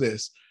can do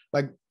this.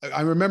 Like,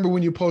 I remember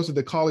when you posted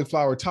the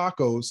cauliflower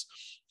tacos,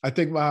 I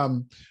think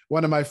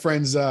one of my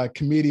friends,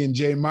 comedian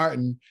Jay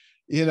Martin,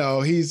 he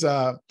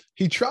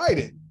tried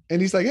it.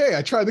 And he's like, hey,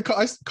 I tried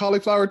the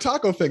cauliflower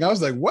taco thing. I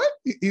was like, what?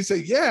 He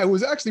said, yeah, it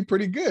was actually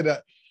pretty good.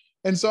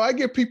 And so I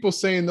get people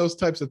saying those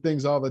types of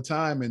things all the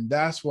time. And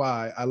that's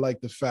why I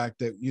like the fact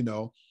that,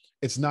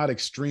 it's not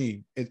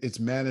extreme. It's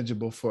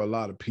manageable for a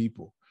lot of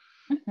people.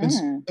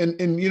 Mm-hmm.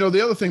 And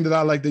the other thing that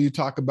I like that you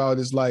talk about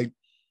is like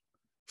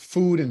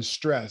food and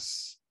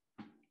stress.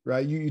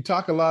 Right. You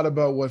talk a lot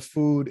about what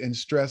food and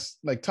stress,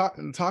 like talk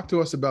to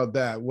us about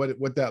that,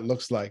 what that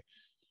looks like.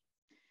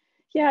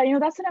 Yeah,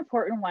 that's an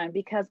important one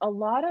because a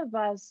lot of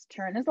us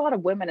there's a lot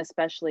of women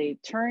especially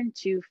turn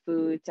to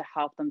food to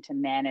help them to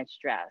manage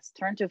stress,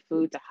 turn to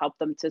food to help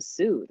them to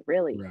soothe,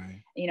 really.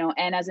 Right.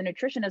 And as a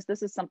nutritionist,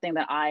 this is something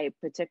that I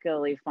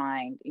particularly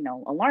find,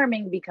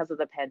 alarming because of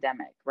the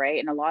pandemic,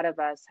 right? And a lot of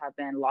us have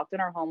been locked in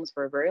our homes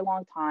for a very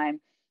long time.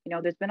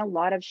 There's been a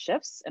lot of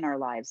shifts in our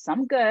lives,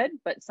 some good,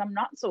 but some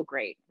not so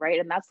great, right?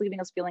 And that's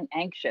leaving us feeling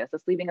anxious.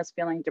 That's leaving us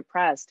feeling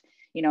depressed.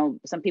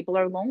 Some people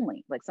are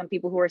lonely, like some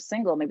people who are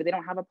single, maybe they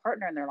don't have a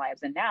partner in their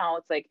lives. And now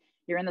it's like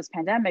you're in this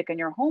pandemic and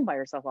you're home by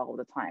yourself all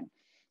the time.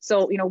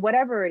 So,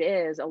 whatever it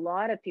is, a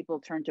lot of people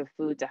turn to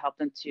food to help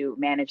them to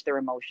manage their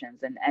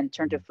emotions and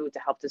turn to food to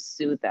help to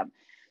soothe them.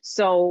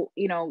 So,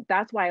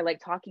 that's why I like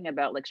talking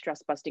about like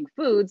stress busting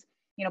foods,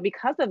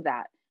 because of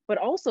that, but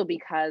also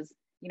because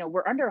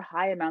we're under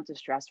high amounts of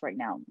stress right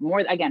now,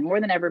 more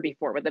than ever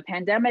before. With the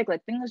pandemic,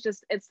 like things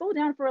it slowed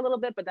down for a little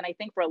bit, but then I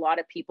think for a lot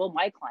of people,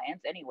 my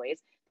clients anyways,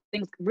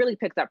 things really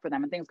picked up for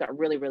them and things got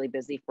really, really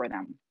busy for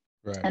them.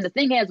 Right. And the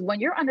thing is, when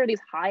you're under these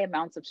high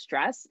amounts of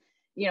stress,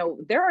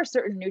 there are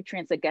certain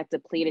nutrients that get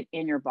depleted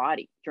in your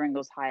body during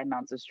those high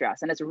amounts of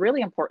stress. And it's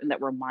really important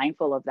that we're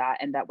mindful of that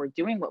and that we're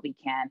doing what we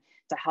can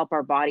to help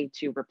our body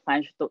to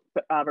replenish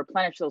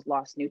those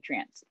lost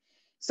nutrients.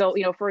 So,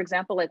 for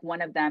example, like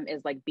one of them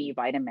is like B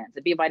vitamins.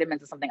 The B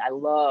vitamins is something I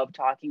love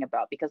talking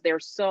about because they're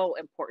so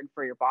important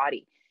for your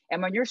body.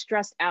 And when you're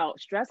stressed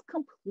out, stress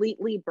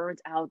completely burns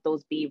out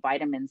those B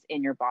vitamins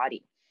in your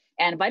body.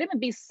 And vitamin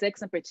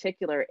B6 in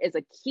particular is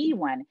a key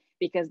one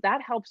because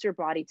that helps your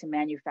body to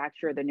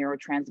manufacture the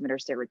neurotransmitter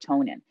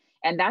serotonin.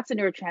 And that's a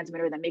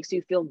neurotransmitter that makes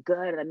you feel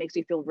good, that makes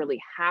you feel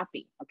really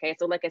happy. Okay.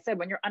 So like I said,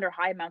 when you're under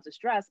high amounts of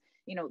stress,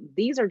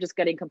 these are just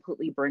getting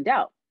completely burned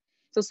out.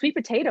 So sweet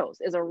potatoes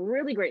is a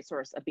really great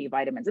source of B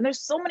vitamins. And there's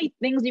so many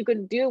things you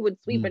can do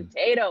with sweet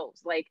potatoes.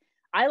 Like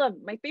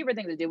my favorite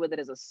thing to do with it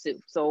is a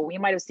soup. So you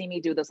might have seen me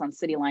do this on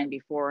City Line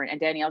before. And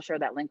Danny, I'll share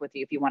that link with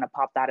you if you want to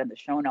pop that in the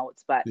show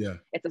notes. But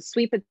It's a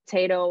sweet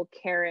potato,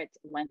 carrot,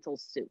 lentil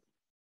soup.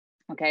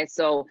 Okay.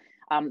 So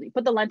you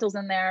put the lentils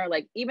in there.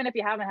 Like, even if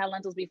you haven't had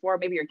lentils before,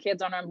 maybe your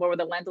kids aren't on board with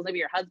the lentils. Maybe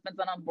your husband's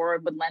not on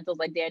board with lentils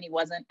like Danny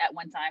wasn't at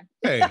one time.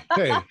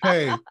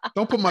 Hey,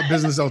 don't put my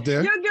business out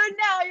there. You're good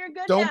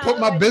now. Don't put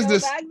my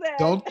business.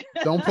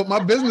 Don't put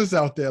my business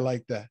out there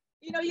like that.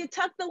 You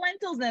tuck the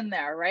lentils in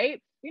there,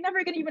 right? You're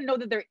never going to even know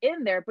that they're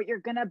in there, but you're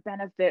going to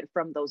benefit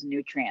from those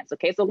nutrients.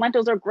 Okay. So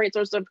lentils are a great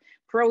source of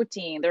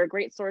protein. They're a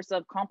great source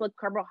of complex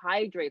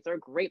carbohydrates. They're a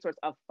great source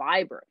of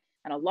fiber.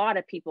 And a lot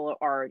of people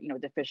are,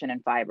 deficient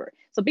in fiber.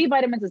 So B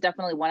vitamins is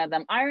definitely one of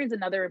them. Iron's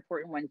another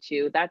important one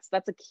too. That's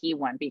a key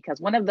one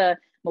because one of the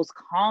most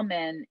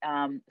common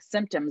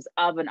symptoms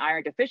of an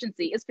iron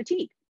deficiency is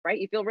fatigue, right?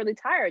 You feel really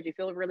tired. You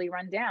feel really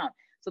run down.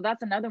 So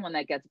that's another one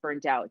that gets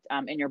burnt out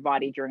in your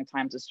body during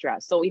times of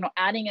stress. So,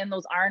 adding in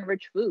those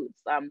iron-rich foods.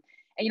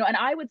 And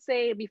I would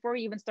say before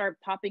you even start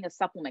popping a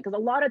supplement, because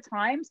a lot of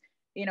times,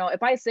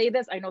 if I say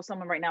this, I know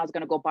someone right now is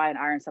going to go buy an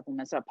iron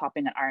supplement, start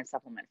popping an iron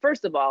supplement.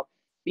 First of all,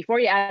 before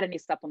you add any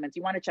supplements,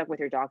 you want to check with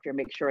your doctor and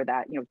make sure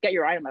that, get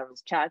your iron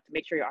levels checked,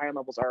 make sure your iron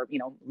levels are,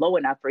 low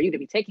enough for you to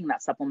be taking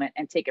that supplement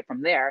and take it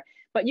from there.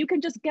 But you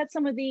can just get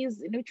some of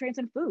these nutrients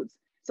in foods.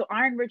 So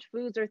iron-rich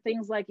foods are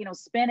things like,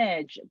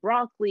 spinach,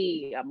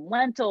 broccoli,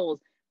 lentils,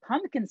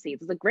 pumpkin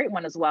seeds is a great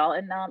one as well,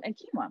 and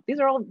quinoa.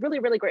 These are all really,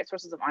 really great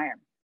sources of iron.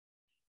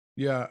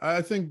 Yeah,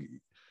 I think,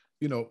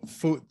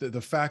 food, the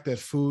fact that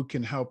food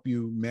can help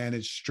you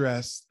manage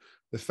stress,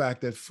 the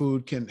fact that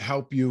food can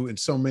help you in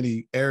so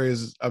many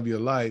areas of your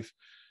life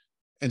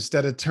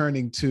instead of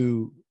turning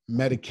to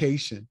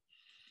medication.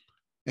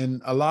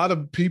 And a lot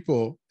of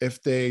people,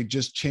 if they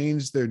just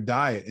change their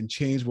diet and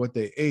change what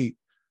they ate,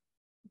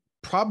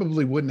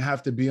 probably wouldn't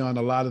have to be on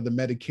a lot of the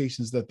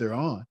medications that they're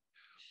on.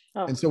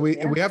 Oh, and so we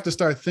have to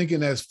start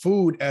thinking as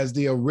food as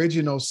the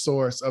original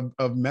source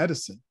of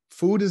medicine.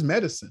 Food is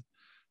medicine,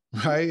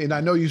 right? And I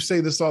know you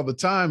say this all the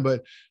time,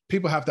 but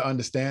people have to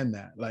understand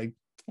that. Like,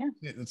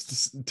 it's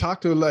just,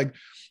 talk to, like,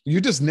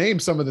 you just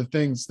named some of the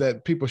things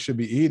that people should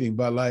be eating,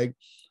 but like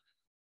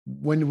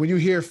when you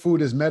hear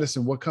food as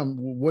medicine,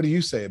 what do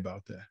you say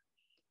about that?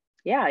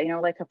 Yeah,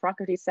 like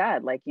Hippocrates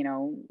said, like,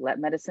 let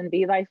medicine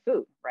be thy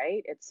food,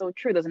 right? It's so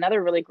true. There's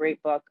another really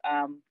great book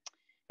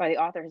by the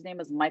author. His name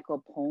is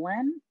Michael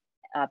Pollan,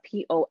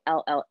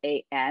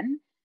 Pollan.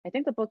 I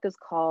think the book is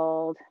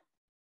called,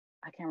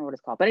 I can't remember what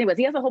it's called, but anyways,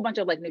 he has a whole bunch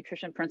of like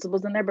nutrition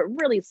principles in there, but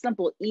really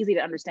simple, easy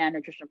to understand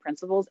nutrition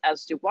principles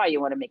as to why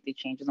you want to make these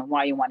changes and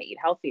why you want to eat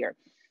healthier.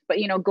 But,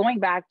 going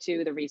back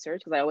to the research,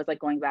 because I always like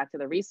going back to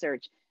the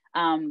research,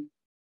 in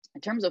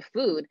terms of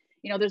food,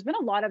 there's been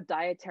a lot of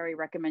dietary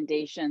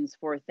recommendations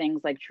for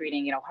things like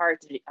treating,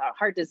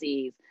 heart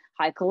disease,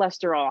 high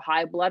cholesterol,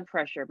 high blood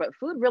pressure, but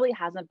food really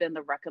hasn't been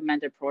the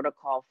recommended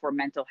protocol for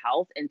mental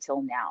health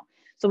until now.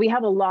 So we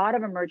have a lot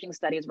of emerging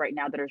studies right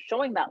now that are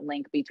showing that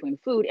link between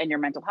food and your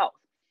mental health.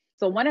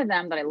 So one of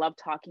them that I love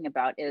talking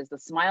about is the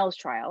SMILES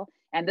trial.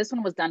 And this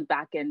one was done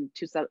back in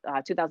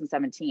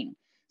 2017.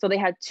 So they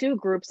had two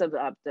groups of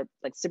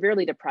like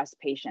severely depressed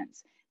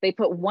patients. They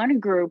put one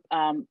group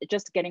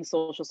just getting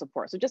social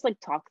support. So just like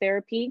talk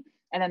therapy.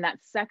 And then that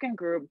second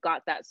group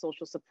got that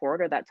social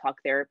support or that talk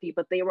therapy,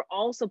 but they were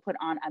also put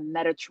on a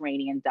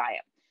Mediterranean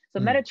diet. So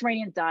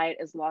Mediterranean diet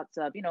is lots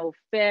of,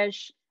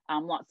 fish,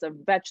 lots of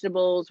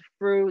vegetables,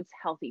 fruits,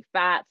 healthy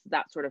fats,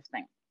 that sort of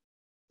thing.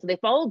 So they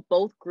followed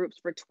both groups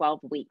for 12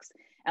 weeks.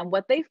 And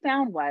what they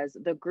found was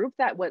the group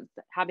that was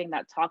having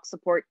that talk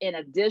support in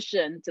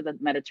addition to the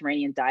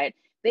Mediterranean diet,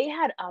 they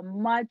had a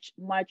much,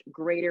 much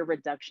greater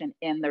reduction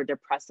in their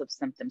depressive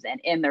symptoms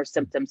and in their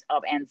symptoms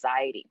of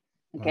anxiety.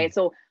 Okay,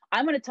 so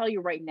I'm going to tell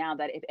you right now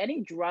that if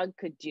any drug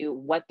could do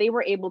what they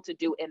were able to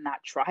do in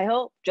that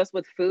trial just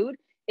with food,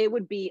 it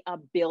would be $1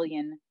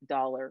 billion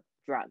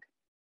drug.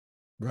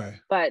 Right.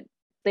 But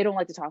they don't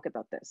like to talk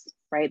about this,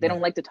 right? They don't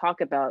like to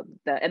talk about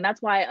and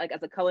that's why, like,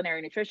 as a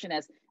culinary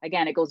nutritionist,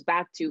 again, it goes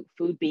back to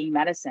food being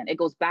medicine. It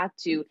goes back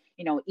to,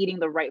 eating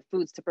the right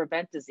foods to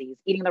prevent disease,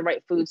 eating the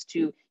right foods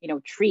to,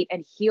 treat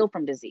and heal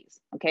from disease.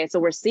 Okay. So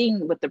we're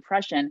seeing with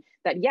depression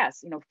that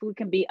yes, food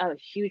can be a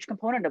huge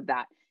component of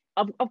that.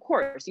 Of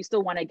course, you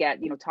still want to get,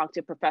 talk to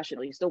a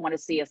professional. You still want to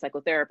see a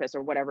psychotherapist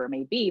or whatever it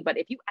may be. But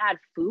if you add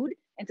food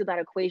into that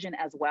equation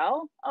as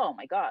well, oh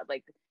my God,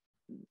 like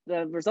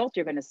the results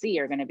you're going to see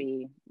are going to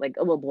be like,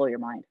 it will blow your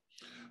mind.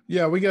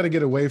 Yeah, we got to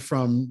get away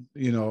from,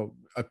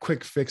 a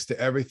quick fix to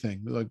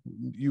everything. Like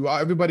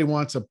everybody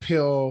wants a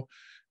pill,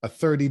 a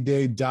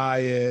 30-day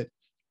diet,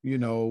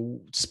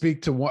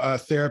 speak to a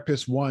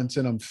therapist once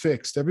and I'm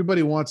fixed.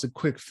 Everybody wants a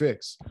quick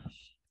fix.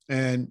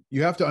 And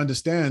you have to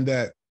understand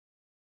that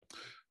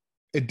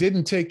it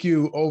didn't take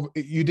you over.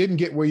 You didn't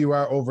get where you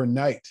are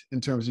overnight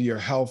in terms of your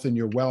health and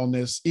your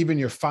wellness, even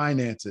your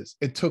finances.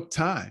 It took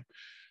time.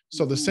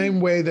 So the same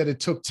way that it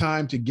took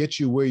time to get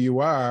you where you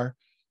are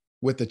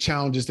with the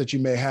challenges that you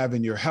may have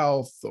in your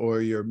health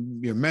or your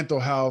mental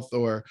health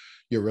or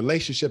your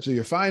relationships or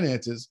your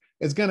finances,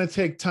 it's going to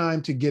take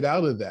time to get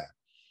out of that.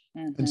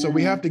 And so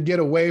we have to get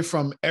away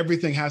from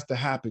everything has to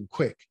happen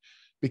quick,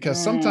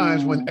 because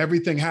sometimes when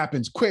everything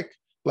happens quick,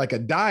 like a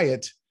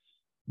diet,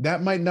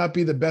 that might not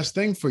be the best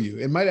thing for you.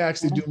 It might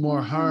actually do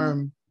more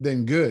harm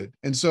than good.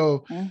 And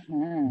so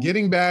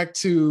getting back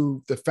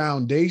to the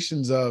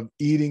foundations of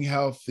eating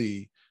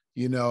healthy,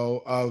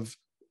 of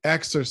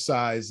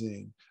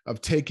exercising,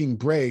 of taking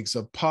breaks,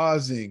 of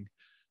pausing,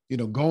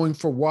 going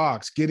for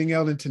walks, getting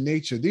out into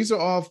nature. These are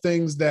all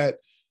things that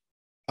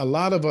a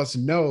lot of us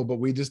know, but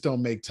we just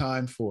don't make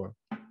time for.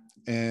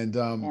 And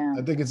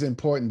I think it's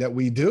important that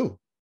we do,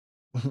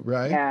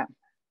 right? Yeah.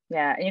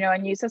 Yeah.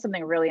 And you said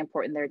something really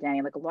important there,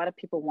 Danny. Like, a lot of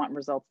people want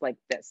results like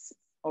this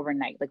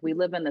overnight. Like, we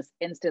live in this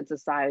instant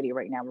society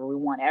right now where we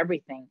want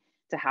everything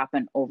to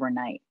happen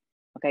overnight.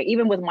 Okay.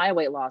 Even with my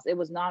weight loss, it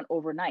was not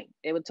overnight.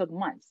 It took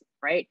months,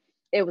 right?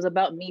 It was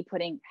about me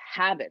putting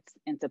habits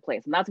into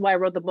place. And that's why I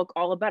wrote the book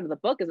all about it. The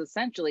book is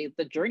essentially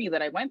the journey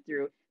that I went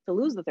through to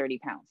lose the 30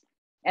 pounds.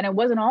 And it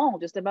wasn't all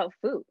just about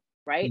food,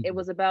 right? It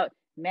was about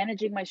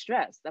managing my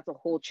stress. That's a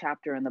whole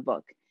chapter in the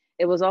book.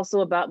 It was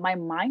also about my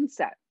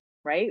mindset.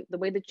 right? The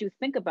way that you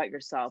think about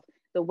yourself,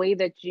 the way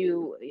that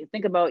you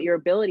think about your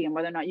ability and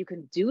whether or not you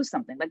can do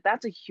something. Like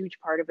that's a huge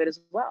part of it as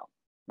well,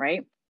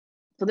 right?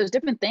 So there's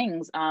different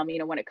things,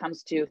 when it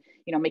comes to,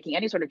 making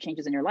any sort of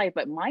changes in your life,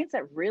 but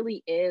mindset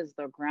really is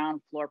the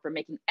ground floor for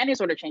making any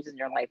sort of changes in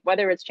your life,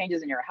 whether it's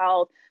changes in your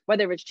health,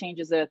 whether it's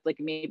changes that like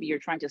maybe you're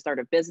trying to start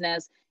a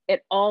business,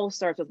 it all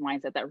starts with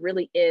mindset. That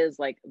really is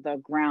like the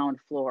ground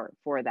floor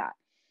for that.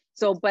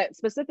 So, but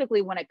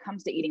specifically when it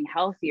comes to eating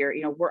healthier,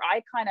 where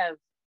I kind of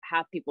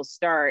have people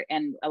start,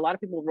 and a lot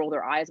of people roll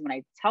their eyes when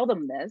I tell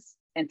them this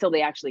until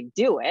they actually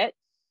do it,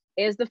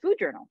 is the food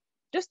journal.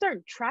 Just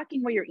start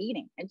tracking what you're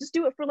eating and just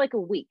do it for like a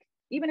week.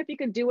 Even if you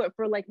can do it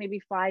for like maybe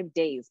 5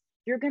 days,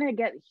 you're going to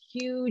get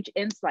huge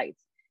insights.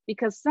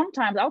 Because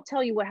sometimes I'll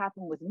tell you what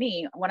happened with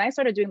me when I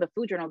started doing the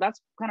food journal. That's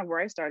kind of where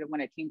I started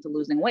when it came to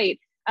losing weight.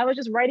 I was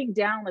just writing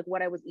down like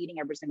what I was eating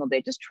every single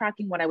day, just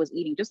tracking what I was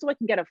eating, just so I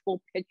can get a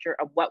full picture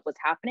of what was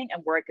happening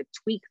and where I could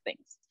tweak things.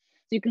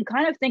 So you can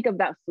kind of think of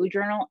that food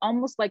journal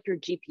almost like your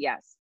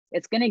GPS.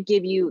 It's going to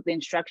give you the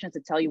instructions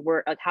to tell you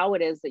where, like how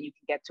it is that you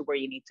can get to where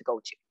you need to go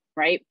to,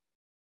 right?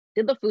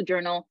 Did the food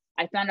journal.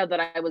 I found out that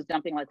I was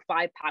dumping like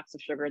 5 packs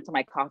of sugar into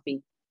my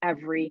coffee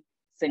every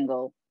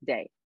single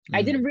day.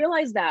 I didn't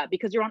realize that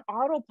because you're on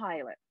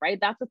autopilot, right?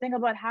 That's the thing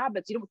about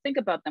habits. You don't think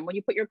about them. When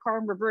you put your car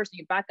in reverse and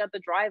you back out the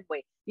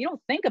driveway, you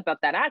don't think about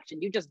that action.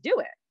 You just do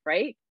it,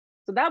 right?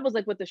 So that was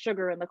like with the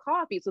sugar and the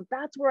coffee. So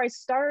that's where I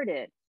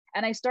started.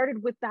 And I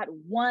started with that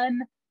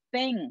one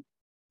thing.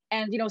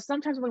 And,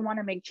 sometimes when we want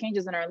to make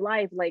changes in our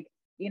life, like,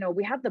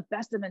 we have the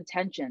best of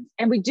intentions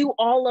and we do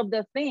all of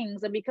the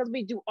things. And because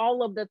we do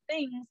all of the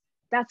things,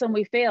 that's when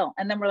we fail.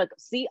 And then we're like,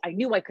 see, I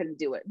knew I couldn't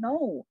do it.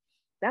 No,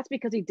 that's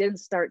because he didn't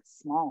start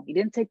small. He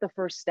didn't take the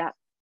first step.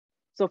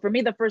 So for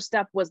me, the first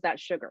step was that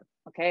sugar.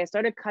 Okay. I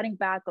started cutting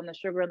back on the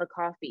sugar in the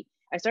coffee.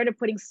 I started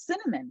putting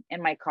cinnamon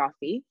in my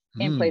coffee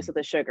in place of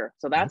the sugar.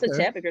 So that's a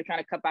tip if you're trying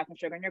to cut back on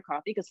sugar in your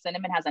coffee, because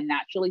cinnamon has a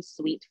naturally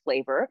sweet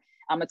flavor.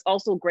 It's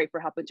also great for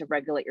helping to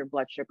regulate your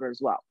blood sugar as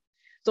well.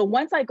 So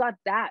once I got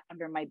that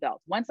under my belt,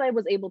 once I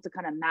was able to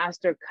kind of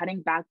master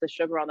cutting back the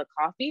sugar on the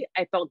coffee,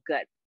 I felt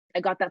good.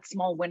 I got that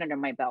small win under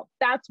my belt.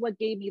 That's what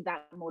gave me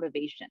that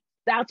motivation.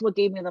 That's what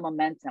gave me the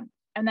momentum.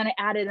 And then I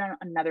added on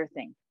another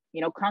thing,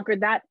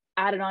 conquered that,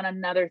 added on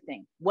another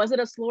thing. Was it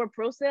a slower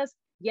process?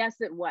 Yes,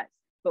 it was.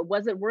 But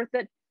was it worth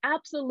it?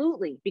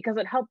 Absolutely, because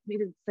it helped me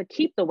to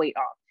keep the weight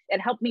off.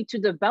 It helped me to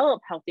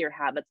develop healthier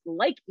habits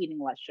like eating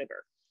less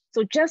sugar.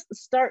 So just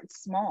start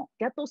small,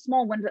 get those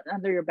small wins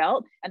under your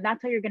belt. And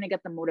that's how you're going to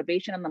get the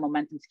motivation and the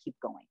momentum to keep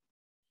going.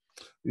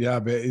 Yeah,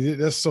 but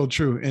that's so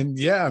true. And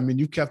yeah, I mean,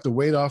 you kept the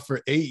weight off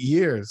for 8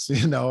 years.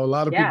 A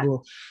lot of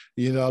people,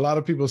 a lot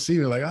of people see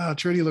me like, oh,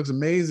 Trudy looks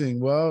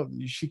amazing. Well,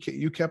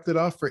 you kept it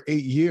off for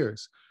 8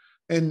 years.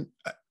 And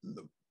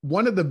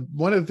one of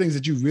the things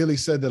that you really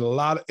said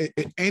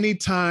that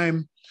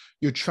anytime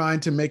you're trying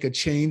to make a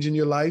change in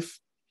your life,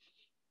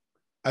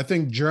 I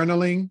think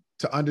journaling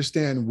to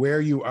understand where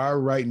you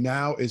are right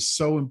now is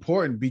so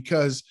important,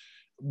 because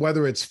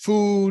whether it's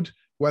food,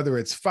 whether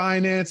it's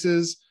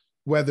finances,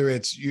 whether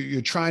it's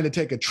you're trying to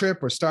take a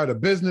trip or start a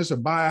business or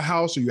buy a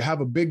house, or you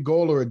have a big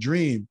goal or a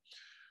dream,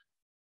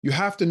 you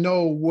have to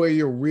know where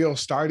your real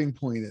starting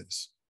point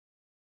is.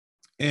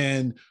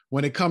 And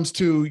when it comes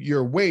to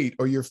your weight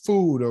or your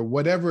food or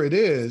whatever it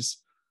is,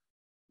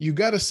 you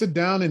got to sit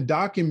down and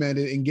document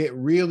it and get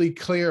really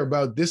clear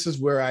about this is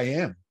where I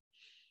am.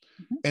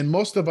 And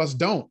most of us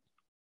don't.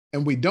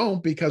 And we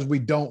don't because we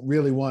don't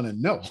really want to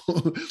know.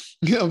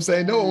 You know what I'm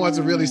saying? No one wants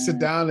to really sit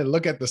down and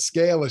look at the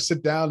scale, or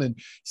sit down and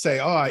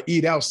say, oh, I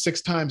eat out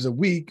 6 times a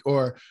week,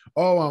 or,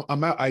 oh,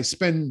 I'm out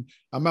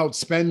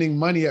spending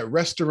money at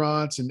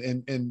restaurants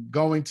and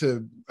going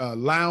to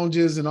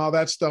lounges and all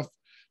that stuff.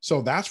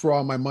 So that's where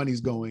all my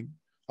money's going.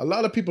 A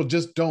lot of people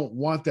just don't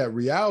want that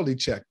reality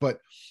check. But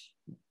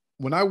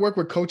when I work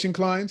with coaching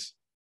clients,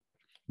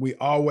 we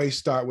always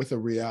start with a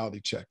reality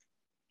check.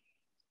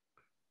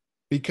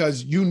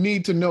 Because you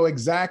need to know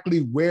exactly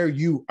where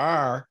you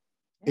are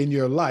in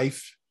your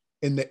life,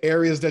 in the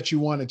areas that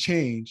you want to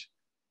change,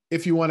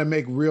 if you want to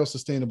make real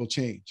sustainable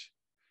change.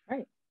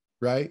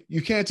 Right.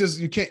 You can't.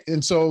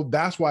 And so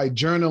that's why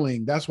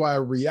journaling, that's why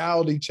a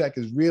reality check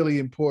is really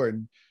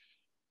important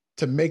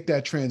to make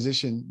that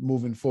transition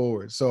moving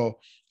forward. So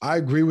I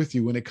agree with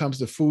you when it comes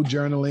to food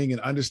journaling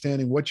and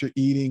understanding what you're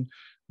eating,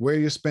 where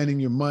you're spending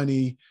your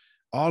money,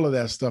 all of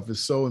that stuff is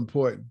so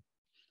important.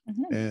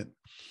 And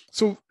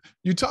so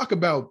you talk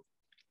about,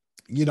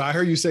 I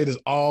hear you say this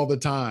all the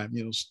time,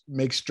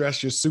 make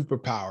stress your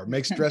superpower,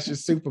 make stress your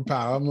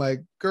superpower. I'm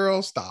like,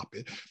 girl, stop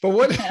it. But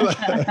what,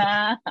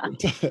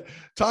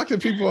 talk to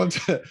people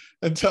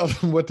and tell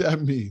them what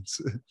that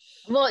means.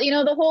 Well,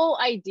 the whole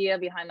idea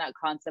behind that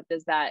concept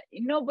is that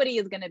nobody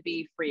is going to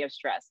be free of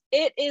stress.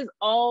 It is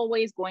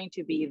always going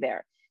to be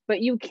there,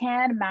 but you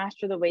can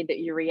master the way that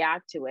you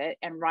react to it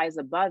and rise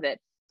above it,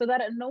 so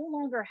that it no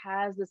longer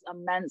has this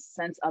immense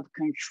sense of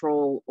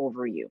control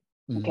over you.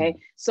 Okay.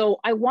 So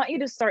I want you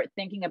to start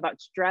thinking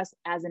about stress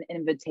as an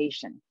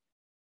invitation.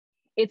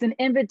 It's an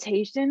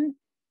invitation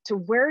to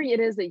where it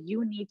is that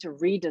you need to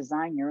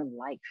redesign your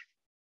life.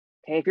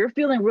 Okay, if you're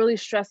feeling really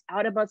stressed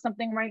out about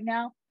something right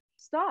now,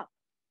 stop.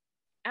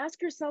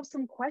 Ask yourself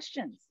some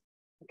questions.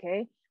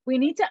 Okay, we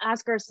need to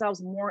ask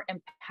ourselves more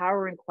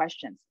empowering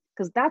questions,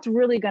 because that's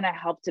really going to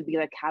help to be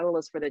the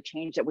catalyst for the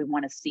change that we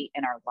want to see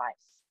in our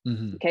lives.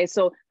 Mm-hmm. Okay,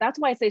 so that's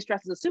why I say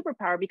stress is a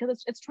superpower,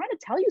 because it's trying to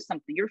tell you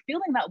something. You're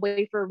feeling that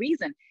way for a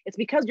reason. It's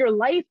because your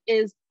life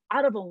is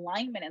out of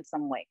alignment in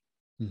some way.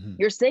 Mm-hmm.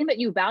 You're saying that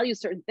you value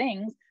certain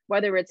things,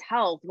 whether it's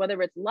health,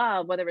 whether it's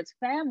love, whether it's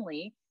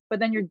family, but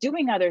then you're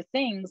doing other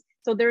things.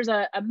 So there's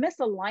a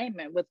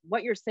misalignment with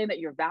what you're saying that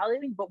you're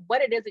valuing, but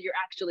what it is that you're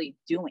actually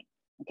doing.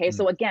 Okay, Mm-hmm.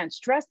 so again,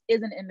 stress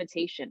is an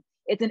invitation.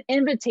 It's an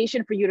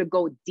invitation for you to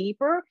go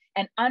deeper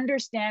and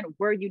understand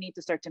where you need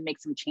to start to make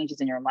some changes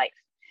in your life.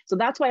 So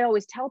that's why I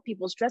always tell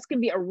people stress can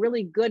be a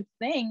really good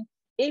thing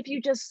if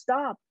you just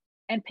stop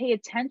and pay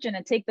attention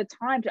and take the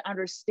time to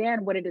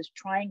understand what it is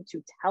trying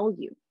to tell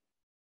you.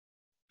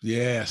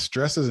 Yeah,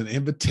 stress is an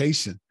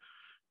invitation.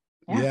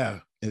 Yeah,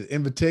 an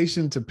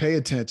invitation to pay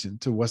attention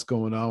to what's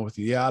going on with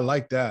you. Yeah, I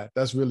like that.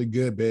 That's really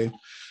good, babe.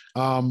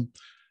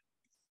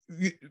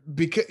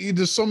 Because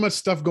there's so much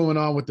stuff going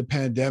on with the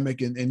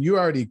pandemic, and you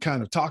already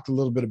kind of talked a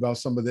little bit about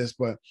some of this,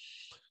 but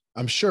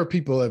I'm sure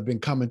people have been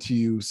coming to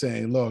you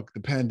saying, look, the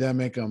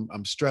pandemic,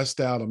 I'm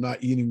stressed out, I'm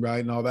not eating right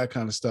and all that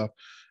kind of stuff.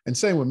 And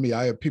same with me,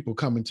 I have people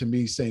coming to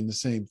me saying the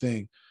same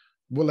thing.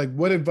 Well, like,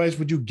 what advice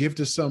would you give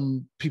to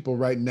some people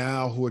right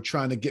now who are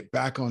trying to get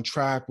back on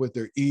track with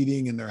their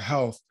eating and their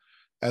health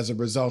as a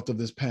result of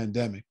this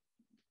pandemic?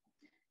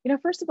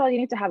 First of all, you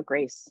need to have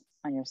grace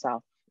on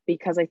yourself,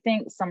 because I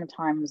think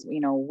sometimes,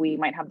 we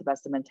might have the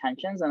best of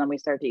intentions and then we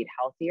start to eat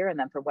healthier, and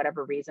then for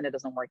whatever reason, it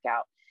doesn't work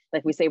out.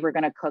 Like, we say we're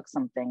going to cook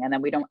something and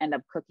then we don't end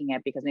up cooking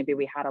it because maybe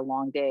we had a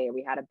long day, or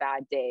we had a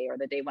bad day, or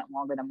the day went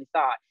longer than we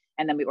thought.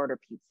 And then we order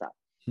pizza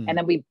and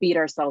then we beat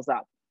ourselves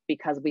up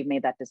because we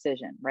made that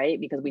decision, right?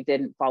 Because we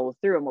didn't follow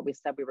through on what we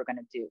said we were going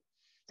to do.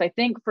 So I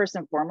think first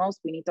and foremost,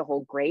 we need to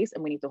hold grace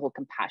and we need to hold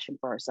compassion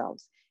for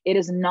ourselves. It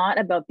is not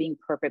about being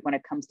perfect when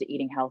it comes to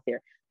eating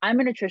healthier. I'm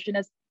a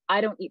nutritionist.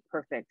 I don't eat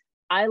perfect.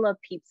 I love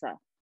pizza.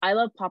 I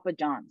love Papa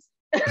John's.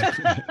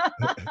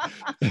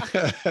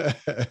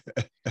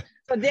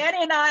 So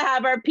Danny and I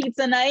have our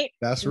pizza night.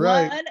 That's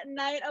right. One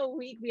night a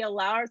week, we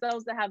allow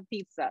ourselves to have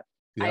pizza.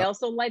 Yep. I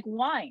also like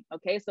wine.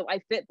 Okay, so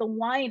I fit the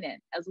wine in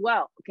as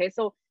well. Okay,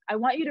 so I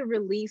want you to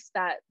release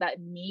that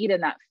need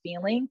and that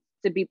feeling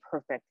to be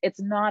perfect.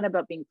 It's not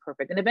about being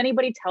perfect. And if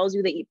anybody tells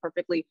you they eat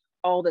perfectly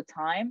all the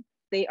time,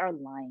 they are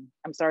lying.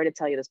 I'm sorry to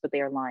tell you this, but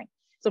they are lying.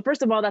 So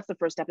first of all, that's the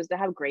first step, is to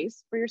have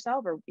grace for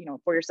yourself, or,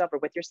 for yourself or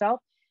with yourself.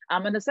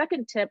 And the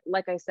second tip,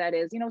 like I said,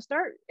 is,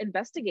 start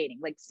investigating,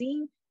 like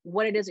seeing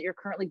what it is that you're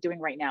currently doing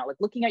right now, like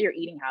looking at your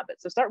eating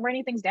habits. So start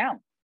writing things down.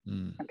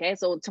 Okay.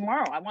 So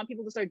tomorrow, I want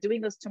people to start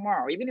doing this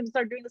tomorrow, or even if you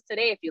start doing this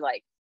today, if you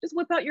like, just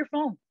whip out your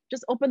phone,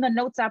 just open the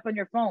notes app on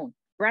your phone,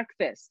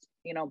 breakfast,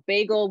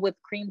 bagel with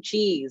cream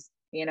cheese,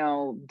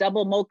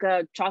 double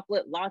mocha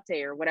chocolate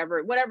latte, or whatever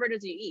it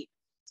is you eat.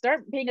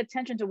 Start paying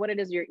attention to what it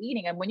is you're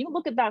eating. And when you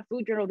look at that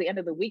food journal at the end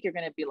of the week, you're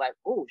going to be like,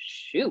 oh,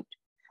 shoot.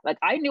 Like,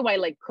 I knew I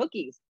like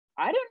cookies.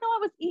 I didn't know I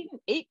was eating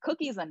 8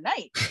 cookies a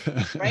night,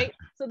 right?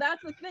 So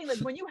that's the thing. Like,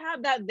 when you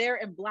have that there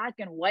in black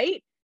and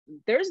white,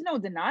 there's no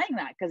denying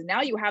that, because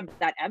now you have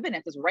that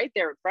evidence is right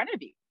there in front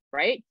of you,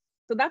 right?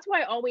 So that's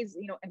why I always,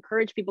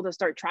 encourage people to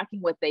start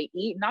tracking what they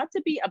eat, not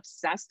to be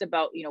obsessed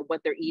about,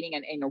 what they're eating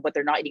and what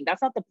they're not eating.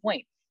 That's not the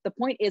point. The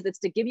point is, it's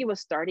to give you a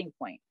starting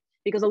point.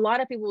 Because a lot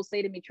of people will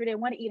say to me, Trudy, I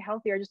want to eat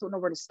healthier. I just don't know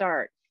where to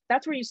start.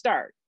 That's where you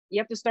start. You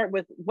have to start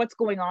with what's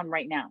going on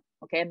right now.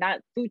 Okay. And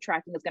that food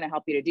tracking is going to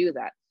help you to do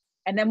that.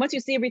 And then once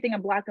you see everything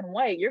in black and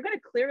white, you're going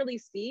to clearly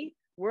see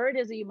where it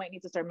is that you might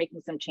need to start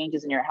making some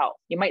changes in your health.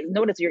 You might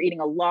notice you're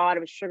eating a lot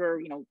of sugar,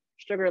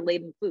 sugar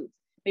laden foods.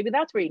 Maybe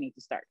that's where you need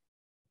to start.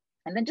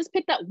 And then just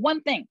pick that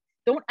one thing.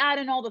 Don't add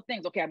in all the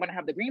things. Okay, I'm going to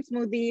have the green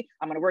smoothie.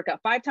 I'm going to work out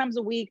 5 times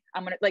a week.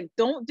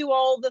 Don't do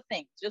all the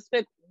things. Just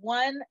pick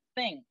one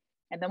thing.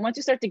 And then once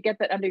you start to get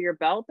that under your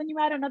belt, then you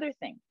add another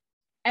thing.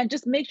 And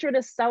just make sure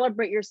to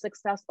celebrate your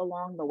success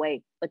along the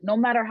way. Like, no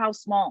matter how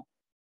small.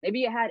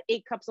 Maybe you had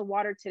 8 cups of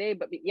water today,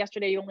 but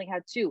yesterday you only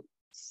had 2.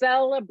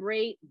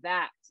 Celebrate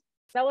that.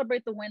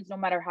 Celebrate the wins, no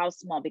matter how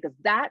small, because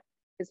that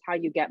is how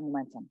you get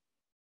momentum.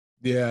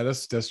 Yeah,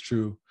 that's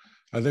true.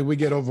 I think we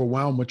get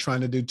overwhelmed with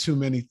trying to do too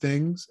many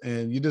things,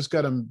 and you just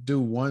got to do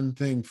one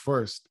thing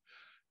first.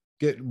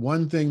 Get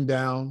one thing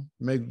down,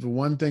 make the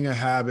one thing a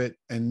habit,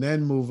 and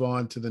then move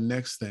on to the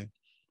next thing.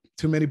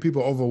 Too many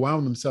people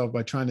overwhelm themselves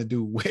by trying to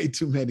do way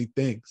too many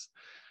things.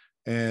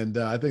 And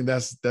I think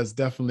that's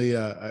definitely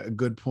a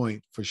good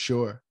point for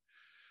sure.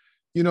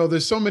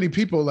 There's so many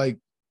people, like,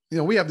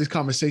 we have these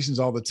conversations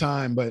all the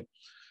time, but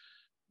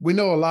we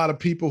know a lot of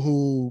people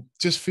who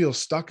just feel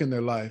stuck in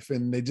their life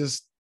and they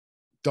just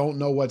don't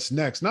know what's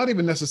next. Not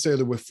even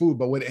necessarily with food,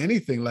 but with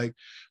anything. Like,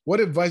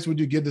 what advice would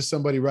you give to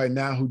somebody right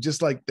now who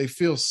just, like, they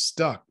feel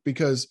stuck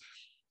because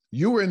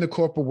you were in the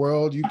corporate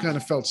world, you kind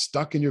of felt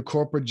stuck in your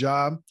corporate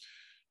job,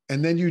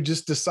 and then you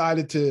just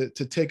decided to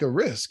take a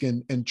risk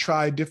and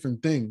try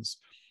different things.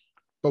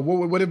 But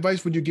what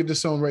advice would you give to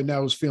someone right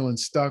now who's feeling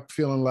stuck,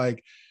 feeling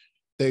like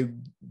they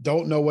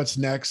don't know what's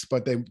next,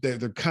 but they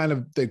kind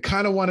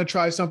of want to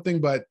try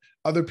something, but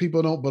other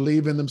people don't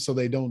believe in them, so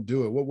they don't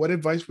do it? What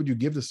advice would you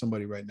give to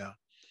somebody right now?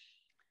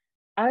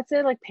 I would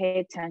say, like, pay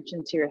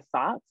attention to your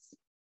thoughts,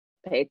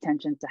 pay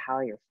attention to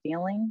how you're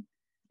feeling.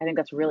 I think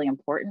that's really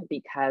important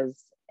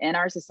because in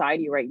our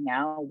society right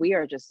now, we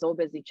are just so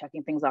busy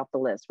checking things off the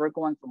list. We're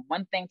going from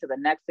one thing to the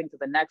next thing to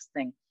the next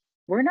thing.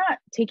 We're not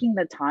taking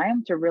the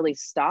time to really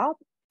stop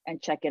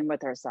and check in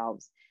with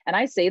ourselves. And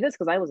I say this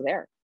because I was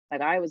there.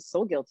 Like, I was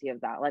so guilty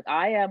of that. Like,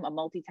 I am a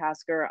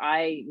multitasker.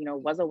 I,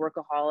 was a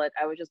workaholic.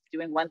 I was just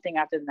doing one thing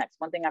after the next,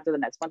 one thing after the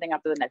next, one thing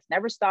after the next,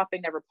 never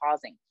stopping, never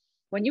pausing.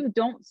 When you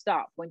don't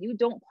stop, when you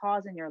don't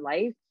pause in your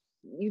life,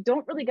 you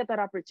don't really get that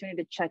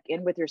opportunity to check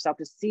in with yourself,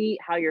 to see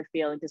how you're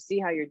feeling, to see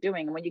how you're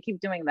doing. And when you keep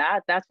doing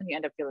that, that's when you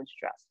end up feeling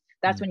stressed.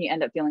 That's when you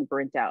end up feeling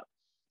burnt out.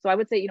 So I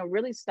would say,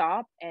 really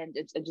stop and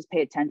just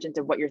pay attention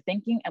to what you're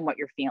thinking and what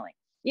you're feeling.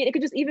 It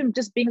could just even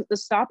just being the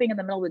stopping in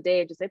the middle of the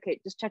day and just say, okay,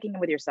 just checking in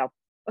with yourself.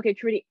 Okay,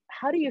 Trudy,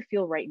 how do you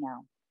feel right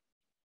now?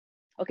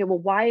 Okay, well,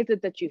 why is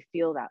it that you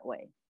feel that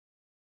way?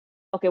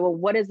 Okay, well,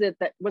 what is it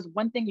that was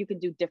one thing you can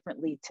do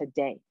differently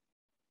today?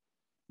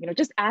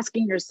 Just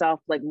asking yourself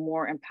like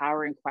more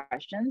empowering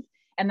questions.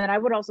 And then I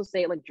would also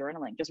say, like,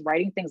 journaling, just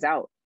writing things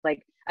out.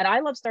 Like, and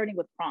I love starting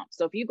with prompts.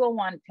 So if you go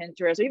on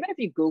Pinterest, or even if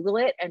you Google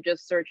it and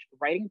just search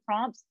writing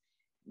prompts,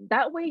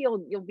 that way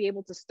you'll be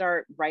able to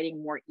start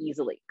writing more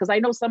easily. Because I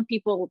know some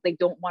people, they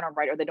don't want to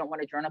write, or they don't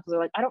want to journal because they're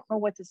like, I don't know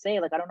what to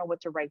say. Like, I don't know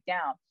what to write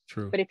down.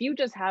 True. But if you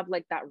just have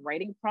like that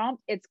writing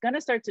prompt, it's going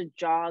to start to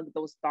jog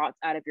those thoughts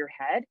out of your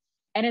head.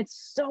 And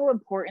it's so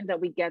important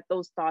that we get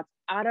those thoughts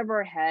out of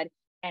our head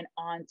and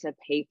onto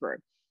paper.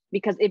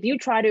 Because if you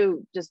try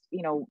to just,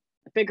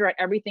 figure out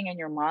everything in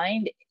your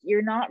mind,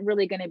 you're not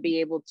really going to be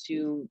able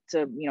to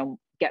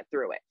get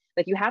through it.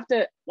 Like, you have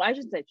to, well, I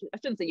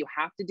shouldn't say you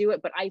have to do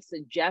it, but I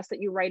suggest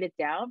that you write it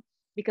down,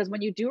 because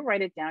when you do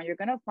write it down, you're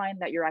going to find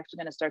that you're actually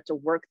going to start to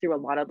work through a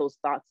lot of those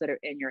thoughts that are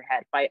in your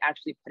head by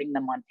actually putting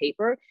them on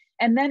paper.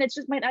 And then it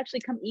just might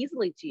actually come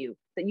easily to you,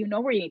 that you know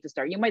where you need to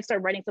start. You might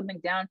start writing something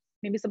down.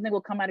 Maybe something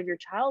will come out of your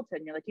childhood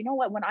and you're like, you know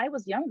what, when I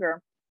was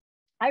younger,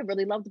 I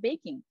really loved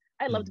baking.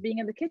 I loved being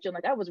in the kitchen.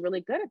 Like, I was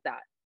really good at that.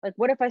 Like,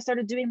 what if I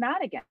started doing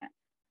that again?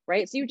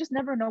 Right. So you just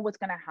never know what's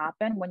going to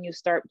happen when you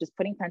start just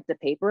putting pen to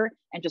paper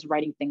and just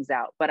writing things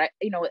out. But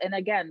and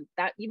again,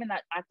 that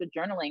act of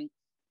journaling,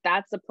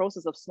 that's a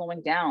process of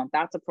slowing down.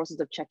 That's a process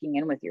of checking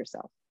in with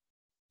yourself.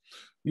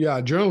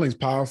 Yeah, journaling is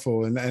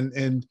powerful.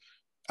 And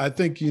I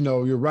think,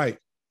 you're right.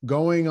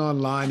 Going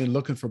online and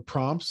looking for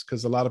prompts,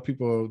 because a lot of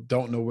people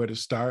don't know where to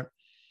start.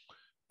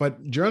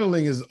 But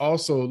journaling is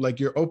also like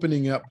you're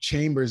opening up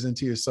chambers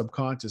into your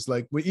subconscious.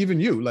 Like, even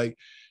you, like,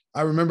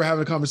 I remember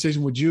having a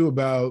conversation with you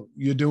about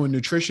you're doing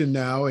nutrition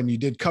now and you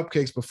did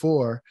cupcakes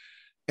before.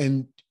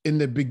 And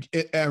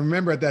I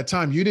remember at that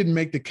time, you didn't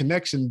make the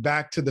connection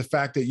back to the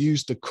fact that you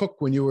used to cook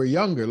when you were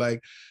younger.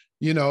 Like,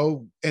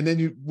 and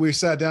then we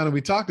sat down and we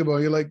talked about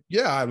it. You're like,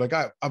 yeah, like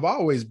I've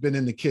always been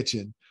in the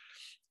kitchen.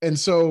 And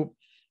so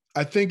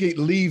I think it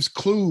leaves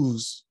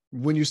clues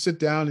when you sit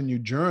down and you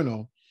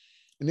journal.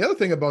 And the other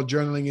thing about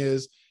journaling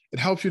is it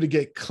helps you to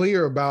get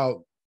clear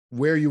about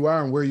where you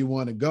are and where you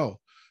want to go.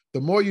 The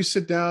more you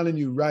sit down and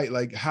you write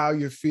like how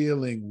you're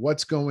feeling,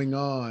 what's going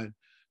on,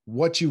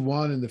 what you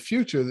want in the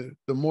future,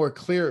 the more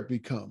clear it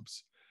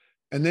becomes.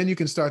 And then you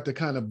can start to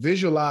kind of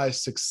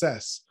visualize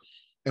success.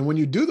 And when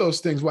you do those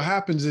things, what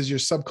happens is your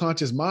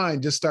subconscious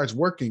mind just starts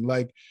working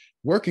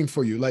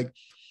for you. Like,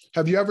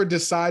 have you ever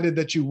decided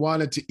that you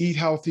wanted to eat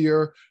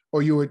healthier,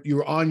 or you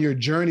were on your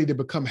journey to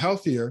become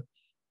healthier,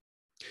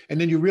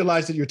 and then you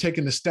realize that you're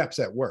taking the steps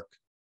at work?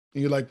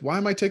 And you're like, why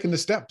am I taking the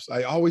steps?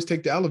 I always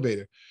take the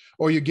elevator.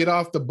 Or you get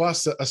off the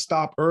bus a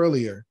stop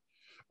earlier.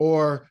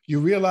 Or you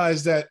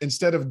realize that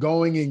instead of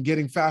going and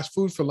getting fast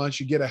food for lunch,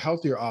 you get a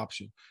healthier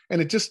option.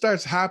 And it just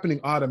starts happening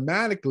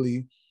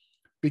automatically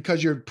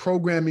because you're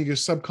programming your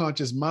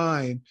subconscious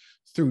mind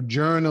through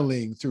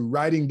journaling, through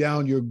writing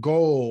down your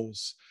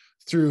goals,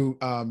 through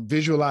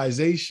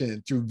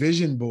visualization, through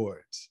vision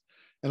boards.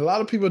 And a lot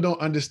of people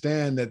don't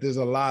understand that there's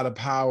a lot of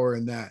power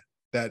in that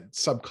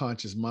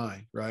subconscious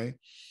mind, right?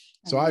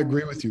 So I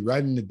agree with you.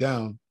 Writing it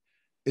down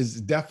is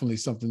definitely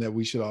something that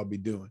we should all be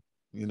doing,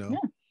 Yeah.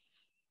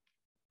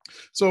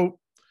 So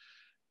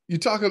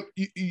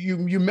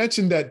you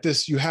mentioned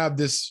that you have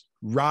this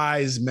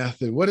RISE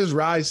method. What does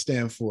RISE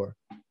stand for?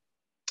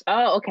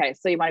 Oh, okay.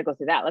 So you want to go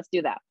through that? Let's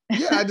do that.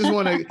 Yeah, I just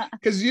want to,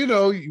 because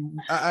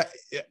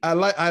I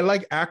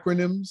like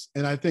acronyms,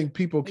 and I think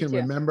people can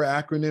remember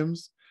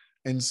acronyms.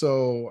 And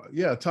so,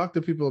 yeah, talk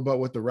to people about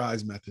what the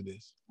RISE method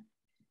is.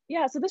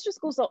 Yeah, so this just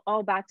goes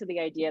all back to the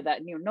idea that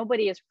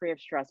nobody is free of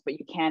stress, but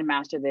you can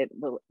master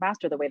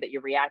the way that you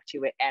react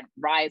to it and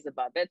rise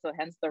above it. So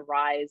hence the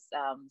RISE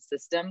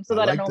system, so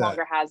that it no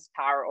longer has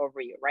power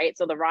over you, right?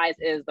 So the RISE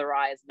is the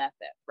RISE method,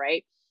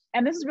 right?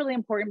 And this is really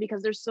important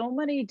because there's so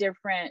many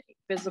different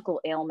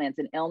physical ailments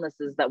and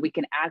illnesses that we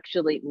can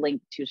actually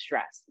link to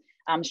stress.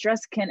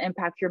 Stress can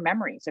impact your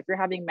memory. So if you're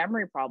having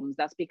memory problems,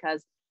 that's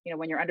because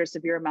when you're under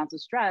severe amounts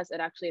of stress, it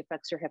actually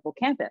affects your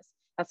hippocampus.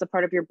 That's the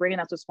part of your brain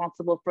that's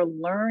responsible for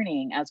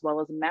learning as well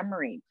as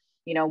memory.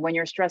 When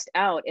you're stressed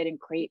out, it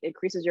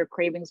increases your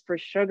cravings for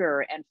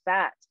sugar and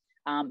fat,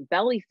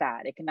 belly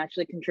fat. It can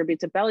actually contribute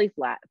to belly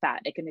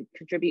fat. It can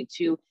contribute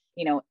to,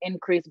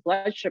 increased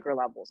blood sugar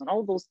levels and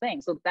all those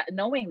things. So that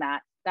knowing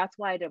that's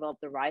why I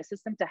developed the RISE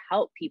system to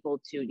help people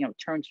to,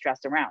 turn stress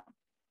around.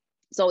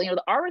 So,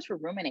 the R is for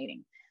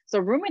ruminating. So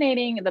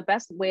ruminating, the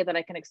best way that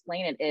I can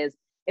explain it is,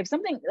 if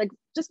something, like,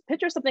 just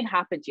picture something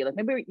happened to you, like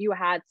maybe you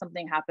had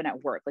something happen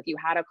at work, like you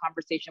had a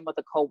conversation with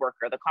a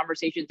coworker, the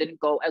conversation didn't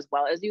go as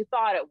well as you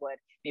thought it would.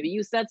 Maybe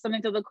you said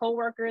something to the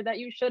coworker that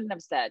you shouldn't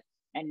have said,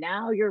 and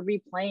now you're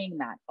replaying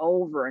that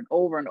over and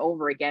over and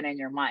over again in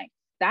your mind.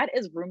 That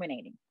is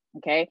ruminating.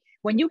 Okay.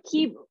 When you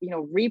keep,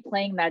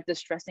 replaying that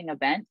distressing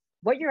event,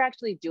 what you're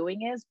actually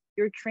doing is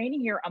you're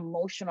training your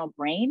emotional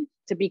brain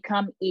to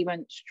become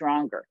even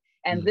stronger.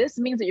 And this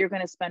means that you're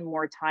going to spend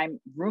more time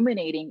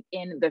ruminating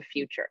in the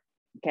future.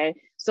 Okay.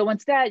 So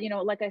instead,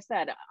 like I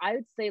said, I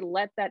would say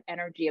let that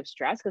energy of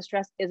stress, because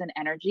stress is an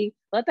energy,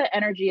 let that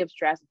energy of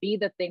stress be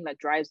the thing that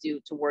drives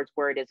you towards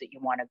where it is that you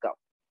want to go.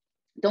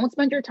 Don't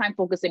spend your time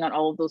focusing on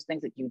all of those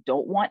things that you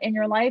don't want in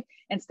your life.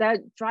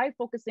 Instead, try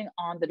focusing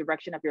on the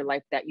direction of your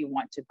life that you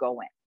want to go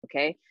in.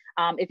 Okay.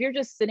 If you're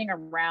just sitting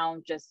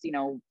around, just,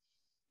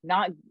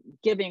 not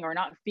giving or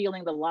not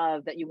feeling the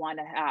love that you want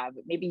to have,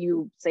 maybe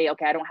you say,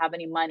 okay, I don't have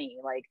any money.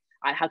 Like,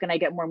 how can I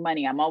get more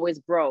money? I'm always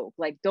broke.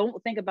 Like,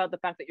 don't think about the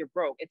fact that you're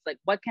broke. It's like,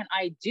 what can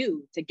I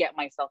do to get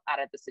myself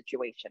out of the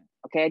situation?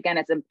 Okay. Again,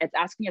 it's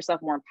asking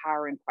yourself more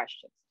empowering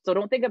questions. So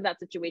don't think of that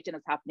situation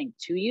as happening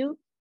to you.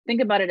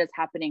 Think about it as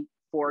happening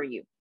for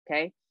you.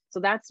 Okay.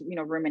 So that's,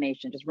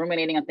 rumination, just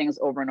ruminating on things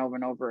over and over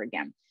and over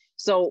again.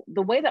 So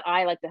the way that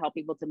I like to help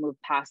people to move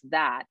past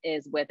that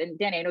is with, and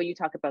Danny, I know you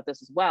talk about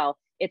this as well,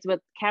 it's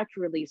with catch,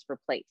 release,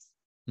 replace.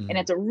 And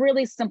it's a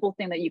really simple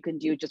thing that you can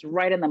do just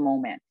right in the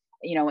moment,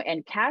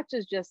 and catch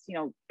is just,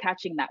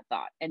 catching that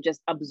thought and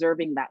just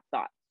observing that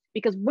thought.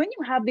 Because when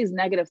you have these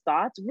negative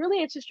thoughts,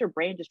 really, it's just your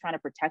brain just trying to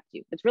protect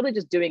you. It's really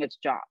just doing its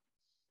job.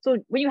 So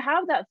when you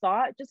have that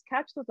thought, just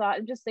catch the thought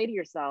and just say to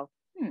yourself,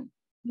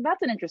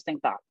 that's an interesting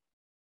thought.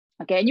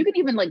 Okay. And you can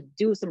even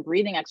do some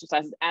breathing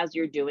exercises as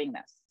you're doing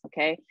this.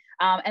 Okay.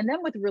 And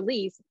then with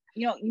release,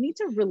 you need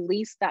to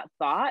release that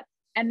thought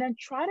and then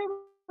try to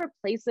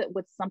replace it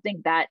with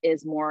something that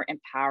is more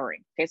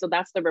empowering. Okay. So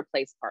that's the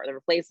replace part. The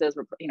replace is,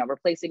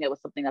 replacing it with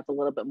something that's a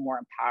little bit more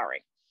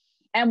empowering.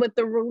 And with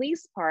the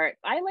release part,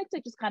 I like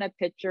to just kind of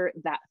picture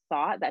that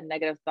thought, that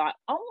negative thought,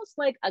 almost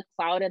like a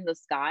cloud in the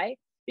sky,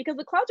 because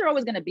the clouds are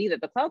always going to be there.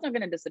 The clouds aren't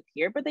going to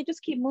disappear, but they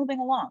just keep moving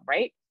along,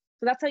 right?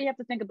 So that's how you have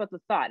to think about the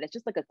thought. It's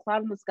just like a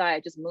cloud in the sky.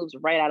 It just moves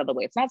right out of the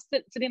way. It's not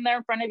sitting there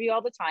in front of you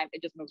all the time.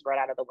 It just moves right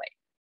out of the way.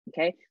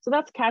 Okay. So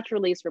that's catch,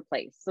 release,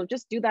 replace. So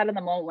just do that in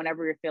the moment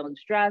whenever you're feeling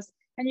stressed.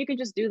 And you can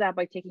just do that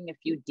by taking a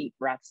few deep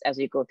breaths as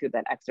you go through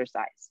that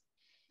exercise.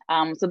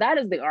 So that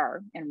is the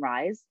R in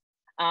RISE.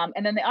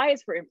 And then the I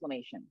is for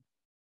inflammation.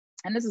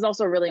 And this is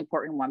also a really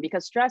important one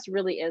because stress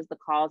really is the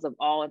cause of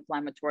all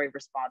inflammatory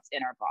response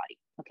in our body.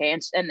 Okay.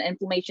 And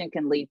inflammation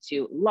can lead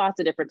to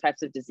lots of different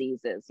types of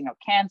diseases,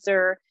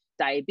 cancer,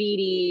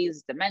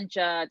 diabetes,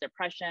 dementia,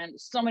 depression,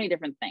 so many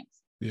different things.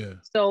 Yeah.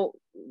 So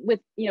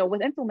with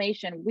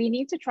inflammation, we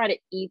need to try to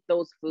eat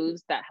those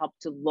foods that help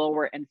to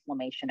lower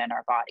inflammation in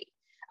our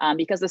body.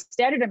 Because the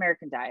standard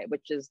American diet,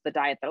 which is the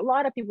diet that a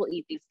lot of people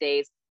eat these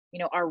days,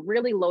 are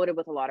really loaded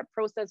with a lot of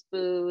processed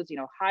foods,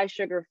 high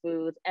sugar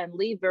foods, and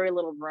leave very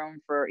little room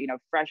for,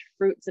 fresh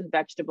fruits and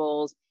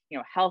vegetables,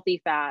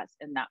 healthy fats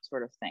and that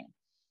sort of thing.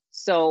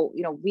 So,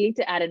 we need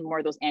to add in more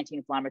of those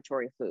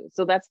anti-inflammatory foods.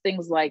 So that's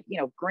things like,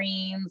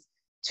 greens,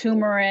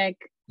 turmeric,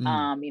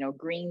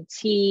 green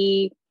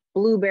tea,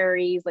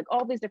 blueberries, like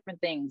all these different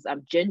things.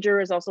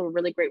 Ginger is also a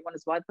really great one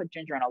as well. I put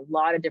ginger in a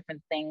lot of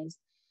different things.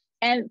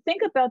 And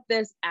think about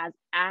this as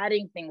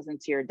adding things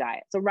into your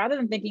diet. So rather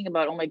than thinking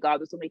about, oh my God,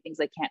 there's so many things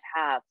I can't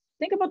have,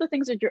 think about the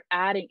things that you're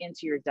adding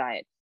into your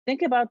diet.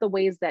 Think about the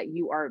ways that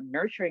you are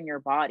nurturing your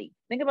body.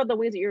 Think about the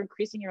ways that you're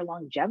increasing your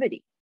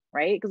longevity,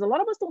 right? Because a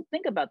lot of us don't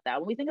think about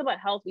that. When we think about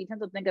health, we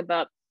tend to think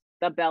about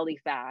the belly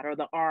fat or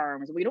the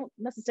arms. We don't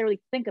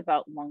necessarily think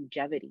about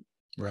longevity.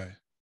 Right.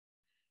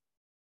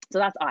 So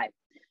that's I.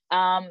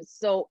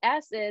 So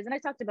S is, and I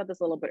talked about this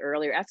a little bit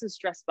earlier, S is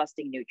stress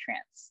busting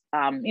nutrients.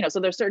 So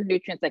there's certain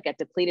nutrients that get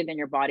depleted in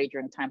your body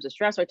during times of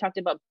stress. So I talked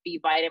about B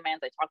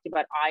vitamins. I talked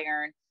about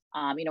iron.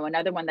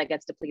 Another one that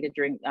gets depleted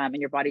during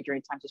in your body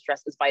during times of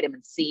stress is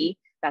vitamin C.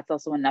 That's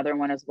also another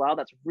one as well.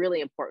 That's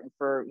really important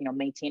for,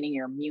 maintaining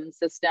your immune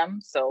system.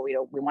 So,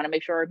 we want to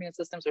make sure our immune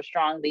systems are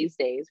strong these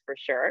days for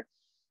sure.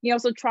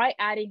 So try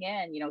adding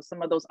in,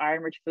 some of those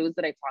iron-rich foods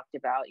that I talked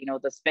about,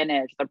 the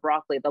spinach, the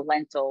broccoli, the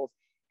lentils.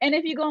 And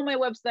if you go on my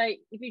website,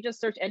 if you just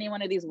search any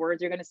one of these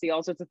words, you're going to see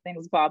all sorts of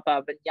things pop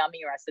up and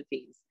yummy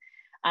recipes.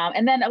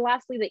 And then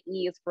lastly, the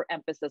E is for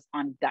emphasis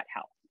on gut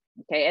health.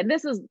 Okay. And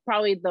this is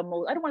probably the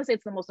most, I don't want to say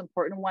it's the most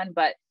important one,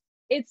 but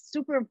it's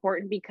super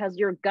important because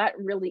your gut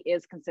really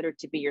is considered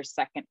to be your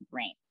second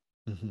brain.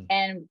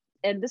 And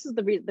and this is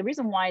the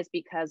reason why is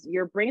because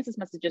your brain sends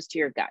messages to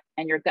your gut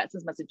and your gut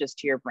sends messages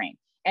to your brain.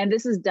 And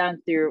this is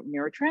done through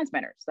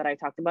neurotransmitters that I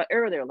talked about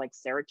earlier, like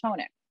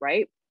serotonin,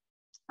 right?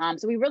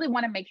 So we really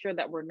want to make sure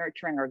that we're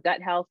nurturing our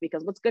gut health,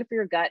 because what's good for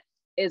your gut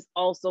is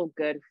also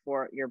good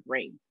for your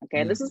brain. Okay.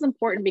 And this is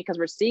important because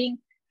we're seeing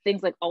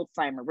things like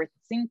Alzheimer, we're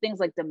seeing things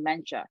like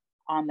dementia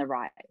on the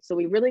rise. So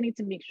we really need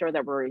to make sure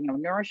that we're,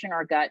 nourishing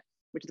our gut,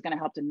 which is going to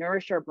help to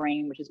nourish our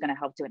brain, which is going to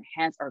help to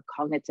enhance our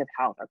cognitive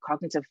health, our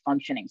cognitive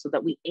functioning, so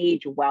that we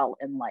age well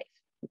in life.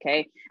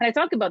 Okay. And I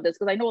talk about this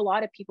because I know a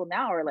lot of people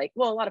now are like,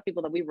 well, a lot of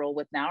people that we roll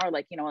with now are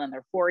like, in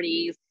their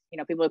 40s,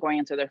 people are going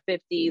into their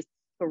 50s.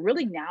 But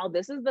really now,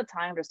 this is the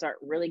time to start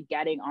really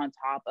getting on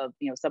top of,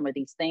 some of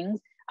these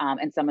things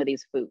and some of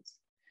these foods.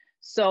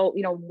 So,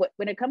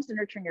 when it comes to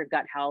nurturing your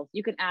gut health,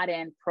 you can add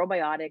in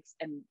probiotics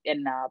and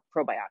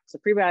probiotics, so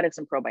prebiotics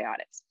and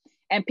probiotics.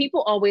 And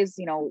people always,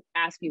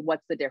 ask me,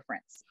 what's the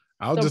difference?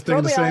 I was just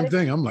thinking the same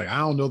thing. I'm like, I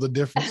don't know the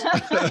difference.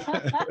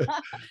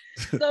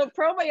 So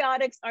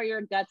probiotics are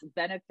your gut's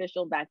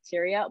beneficial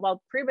bacteria,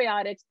 while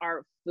prebiotics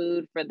are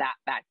food for that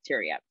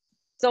bacteria.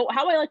 So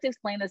how I like to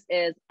explain this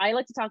is I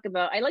like to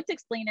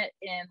explain it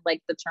in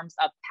like the terms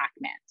of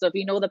Pac-Man. So if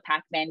you know the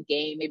Pac-Man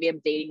game, maybe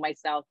I'm dating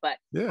myself, but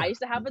I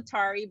used to have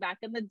Atari back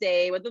in the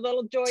day with the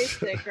little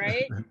joystick,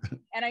 right?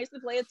 And I used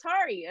to play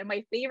Atari, and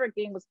my favorite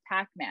game was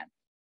Pac-Man.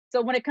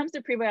 So when it comes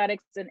to prebiotics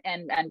and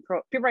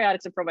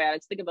prebiotics and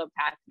probiotics, think about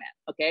Pac-Man,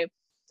 okay?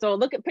 So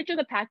picture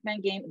the Pac-Man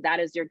game, that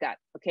is your gut,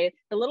 okay?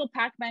 The little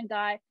Pac-Man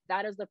guy,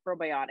 that is the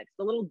probiotics.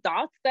 The little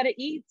dots that it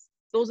eats,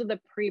 those are the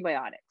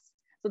prebiotics.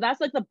 So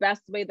that's like the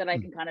best way that I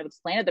can kind of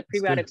explain it. The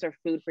prebiotics are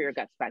food for your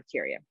gut's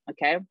bacteria,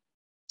 okay?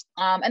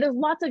 And there's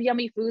lots of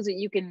yummy foods that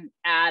you can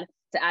add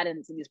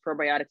into these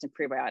probiotics and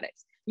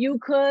prebiotics. You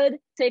could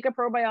take a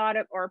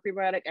probiotic or a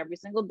prebiotic every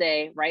single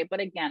day, right? But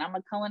again, I'm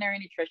a culinary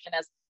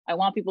nutritionist. I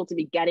want people to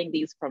be getting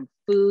these from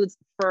foods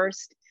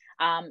first.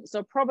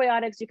 So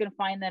probiotics, you can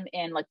find them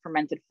in like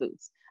fermented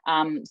foods.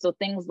 So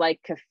things like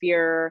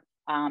kefir,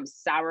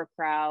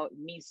 sauerkraut,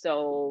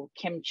 miso,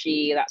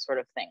 kimchi, that sort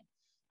of thing.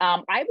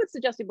 I would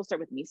suggest people start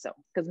with miso,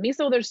 because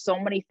miso, there's so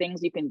many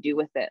things you can do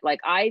with it. Like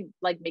I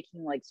like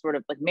making like sort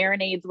of like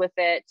marinades with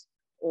it,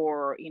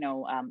 or,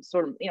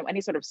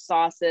 any sort of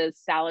sauces,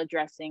 salad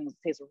dressings. It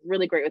tastes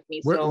really great with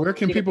miso. Where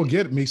can people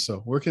get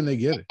miso? Where can they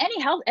get it?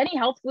 Any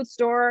health food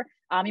store.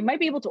 You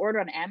might be able to order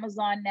on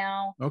Amazon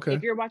now. Okay.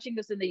 If you're watching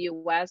this in the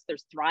US,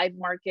 there's Thrive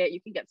Market.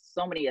 You can get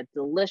so many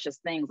delicious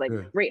things, like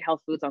great health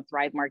foods on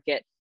Thrive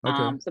Market.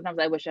 Okay. Sometimes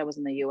I wish I was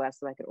in the US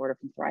so I could order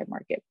from Thrive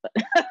Market,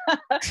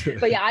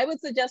 but yeah, I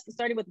would suggest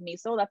starting with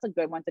miso. That's a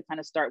good one to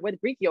kind of start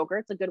with. Greek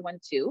yogurt's a good one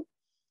too.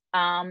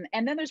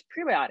 And then there's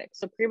prebiotics.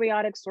 So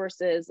prebiotic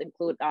sources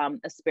include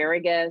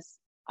asparagus,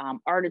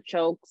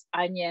 artichokes,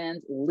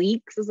 onions,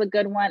 leeks is a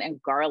good one,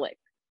 and garlic.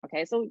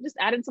 Okay, so just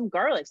add in some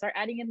garlic. Start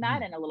adding in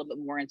that in a little bit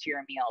more into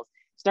your meals.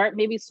 Start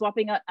maybe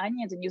swapping out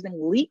onions and using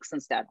leeks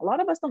instead. A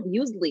lot of us don't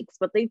use leeks,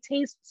 but they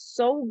taste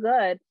so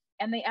good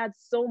and they add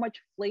so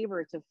much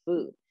flavor to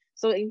food.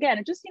 So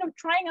again, just,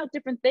 trying out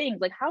different things,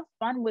 like have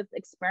fun with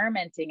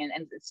experimenting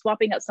and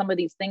swapping out some of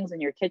these things in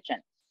your kitchen.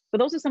 But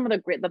those are some of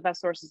the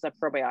best sources of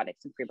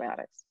probiotics and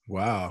prebiotics.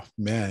 Wow,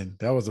 man,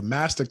 that was a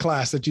master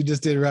class that you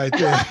just did right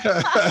there.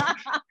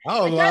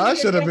 I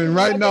should have been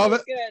writing all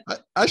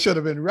that. I should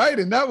have been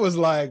writing. That was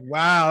like,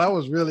 wow, that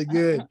was really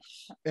good.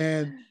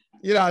 And,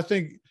 I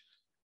think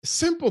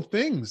simple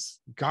things,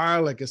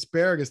 garlic,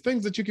 asparagus,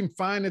 things that you can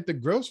find at the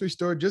grocery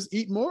store, just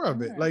eat more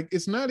of it. Like,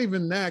 it's not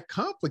even that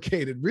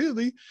complicated,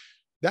 really.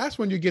 That's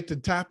when you get to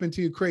tap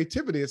into your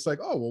creativity. It's like,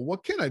 oh, well,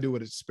 what can I do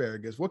with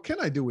asparagus? What can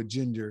I do with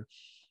ginger?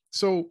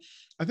 So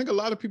I think a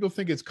lot of people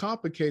think it's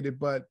complicated,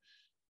 but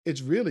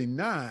it's really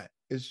not.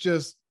 It's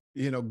just,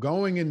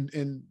 going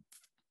and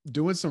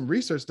doing some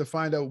research to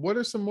find out what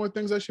are some more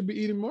things I should be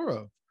eating more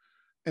of,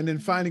 and then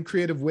finding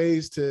creative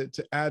ways to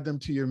add them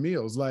to your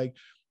meals. Like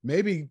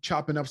maybe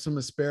chopping up some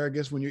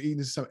asparagus when you're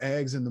eating some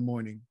eggs in the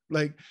morning.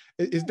 Like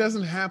it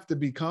doesn't have to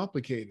be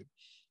complicated.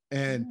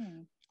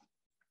 And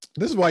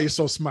this is why you're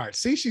so smart.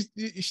 See,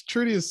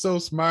 Trudy is so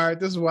smart.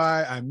 This is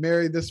why I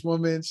married this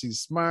woman. She's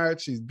smart.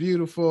 She's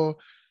beautiful.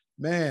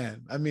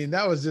 Man, I mean,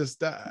 that was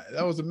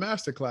a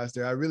masterclass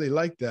there. I really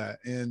like that.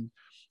 And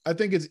I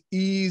think it's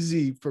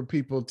easy for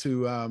people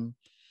to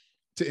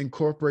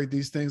incorporate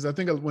these things. I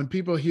think when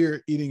people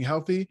hear eating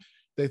healthy,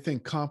 they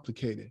think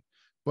complicated,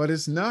 but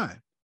it's not.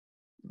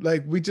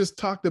 Like we just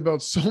talked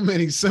about so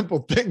many simple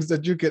things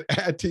that you could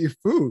add to your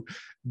food.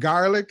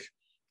 Garlic,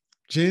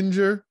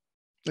 ginger,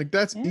 like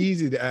that's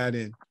easy to add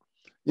in.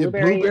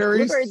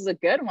 Blueberries is a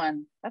good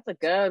one. That's a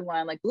good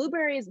one. Like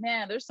blueberries,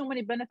 man, there's so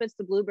many benefits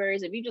to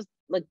blueberries. If you just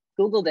like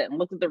Googled it and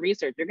looked at the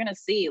research, you're going to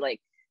see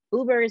like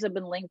blueberries have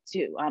been linked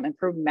to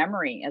improved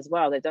memory as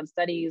well. They've done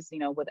studies,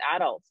 with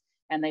adults,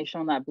 and they've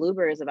shown that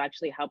blueberries have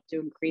actually helped to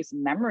increase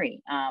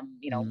memory,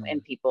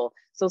 in people.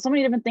 So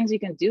many different things you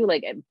can do.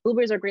 Like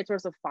blueberries are a great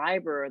source of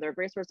fiber. They're a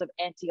great source of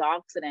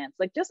antioxidants.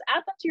 Like just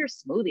add them to your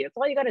smoothie. That's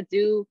all you got to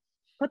do.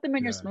 Put them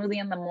in your Yeah.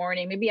 smoothie in the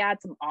morning. Maybe add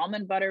some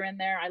almond butter in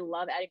there. I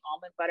love adding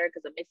almond butter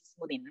because it makes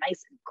the smoothie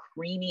nice and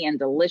creamy and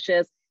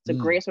delicious. It's a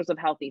great source of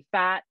healthy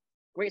fat,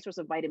 great source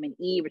of vitamin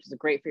E, which is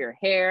great for your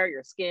hair,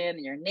 your skin,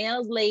 and your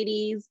nails,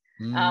 ladies.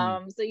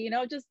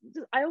 So just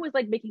I always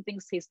like making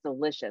things taste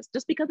delicious.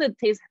 Just because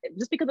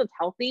it's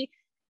healthy,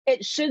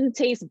 it shouldn't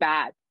taste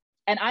bad.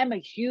 And I'm a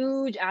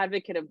huge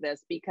advocate of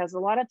this because a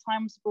lot of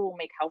times people will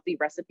make healthy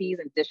recipes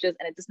and dishes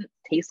and it doesn't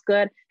taste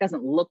good,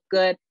 doesn't look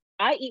good.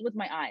 I eat with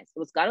my eyes.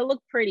 So it's got to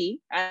look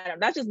pretty.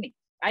 That's just me.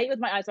 I eat with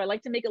my eyes. So I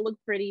like to make it look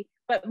pretty,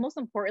 but most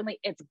importantly,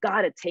 it's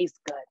got to taste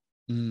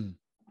good.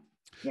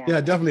 Yeah,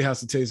 it definitely has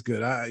to taste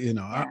good.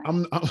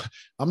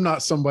 I'm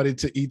not somebody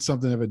to eat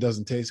something if it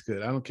doesn't taste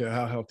good. I don't care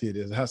how healthy it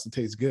is. It has to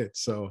taste good.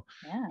 So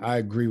I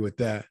agree with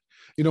that.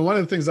 One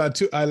of the things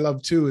I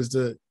love too is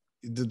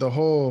the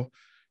whole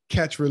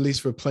catch,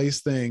 release,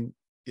 replace thing.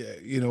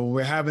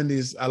 We're having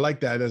these, I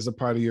like that as a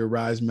part of your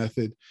RISE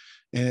method.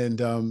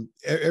 And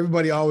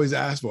everybody always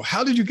asks, well,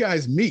 how did you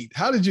guys meet?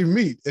 How did you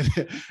meet?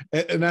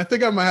 And I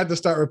think I might have to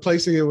start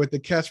replacing it with the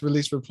catch,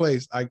 release,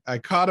 replace. I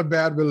caught a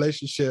bad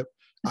relationship.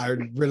 I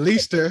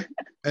released her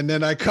and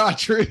then I caught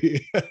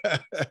Trudy.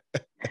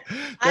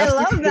 I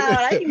love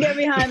that. I can get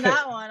behind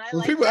that one.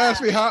 When people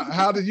ask me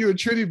how did you and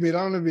Trudy meet,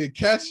 I'm going to be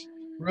catch,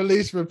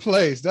 release,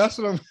 replace. That's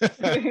what I'm.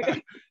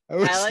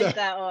 I like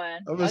that one.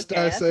 I'm gonna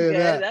start saying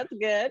that. That's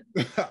good.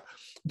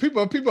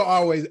 People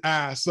always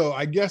ask. So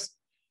I guess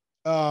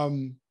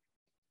the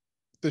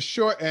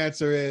short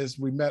answer is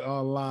we met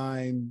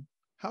online.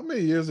 How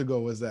many years ago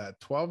was that?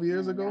 12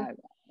 years ago?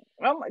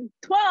 Well,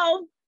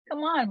 12. Come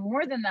on,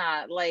 more than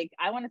that. Like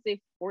I want to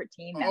say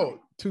 14 now. Oh,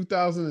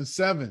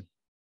 2007.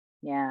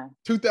 Yeah.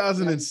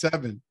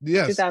 2007.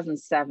 Yes.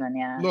 2007.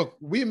 Yeah. Look,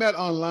 we met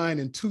online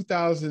in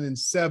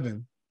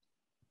 2007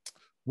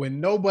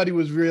 when nobody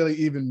was really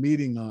even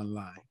meeting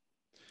online.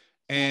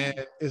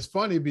 And it's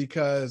funny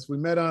because we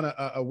met on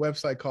a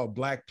website called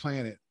Black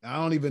Planet. I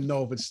don't even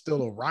know if it's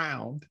still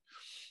around.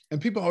 And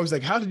people are always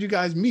like, how did you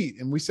guys meet?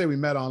 And we say we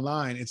met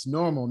online. It's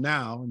normal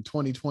now in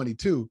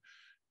 2022.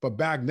 But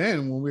back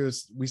then when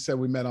we said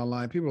we met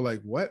online, people were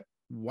like, what?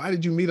 Why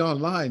did you meet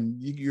online?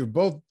 You're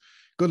both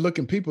good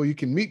looking people. You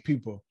can meet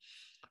people.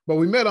 But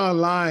we met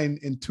online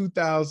in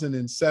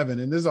 2007.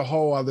 And there's a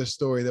whole other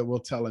story that we'll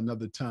tell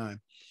another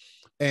time.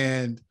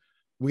 And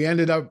we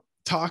ended up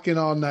talking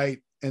all night.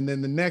 And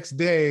then the next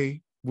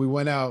day we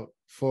went out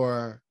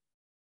for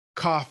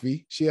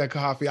coffee. She had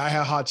coffee. I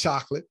had hot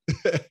chocolate.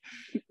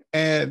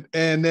 and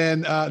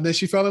then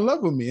she fell in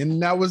love with me.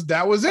 And that was it.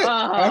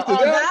 After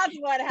that, that's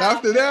what happened.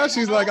 After that,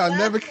 she's like,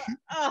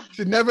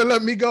 she never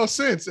let me go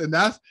since. And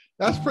that's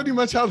pretty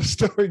much how the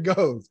story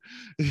goes.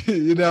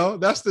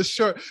 That's the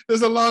short.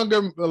 There's a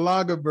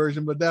longer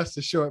version, but that's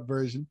the short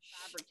version.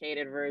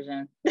 Fabricated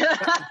version.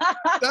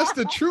 That's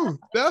the truth.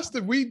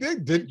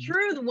 The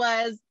truth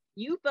was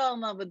you fell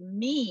in love with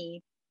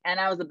me, and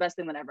that was the best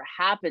thing that ever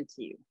happened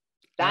to you.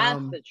 That's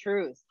the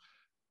truth.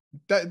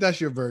 That's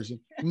your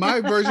version.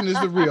 My version is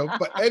the real.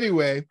 But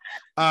anyway,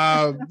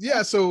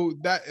 so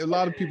that a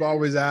lot of people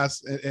always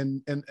ask,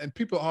 and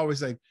people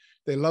always like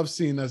they love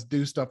seeing us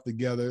do stuff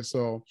together.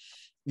 So,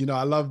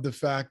 I love the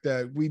fact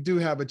that we do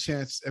have a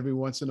chance every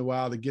once in a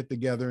while to get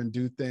together and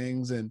do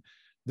things. And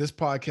this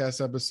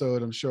podcast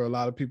episode, I'm sure a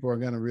lot of people are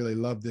going to really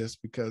love this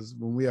because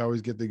when we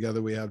always get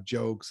together, we have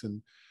jokes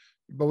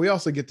but we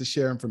also get to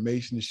share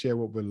information and share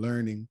what we're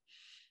learning.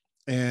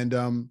 And,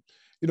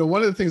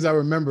 one of the things I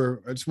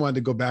remember, I just wanted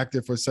to go back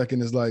there for a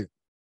second, is like,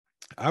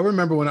 I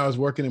remember when I was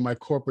working in my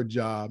corporate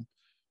job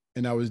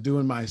and I was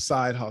doing my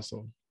side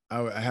hustle.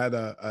 I had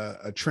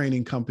a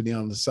training company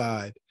on the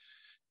side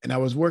and I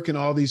was working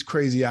all these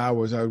crazy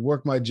hours. I would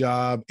work my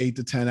job 8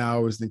 to 10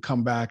 hours, then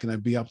come back and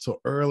I'd be up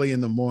till early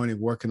in the morning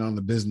working on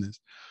the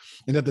business.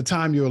 And at the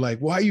time you were like,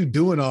 why are you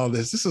doing all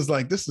this? This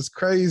is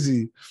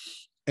crazy.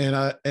 And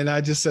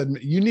I just said,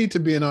 you need to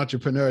be an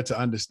entrepreneur to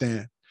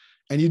understand.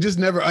 And you just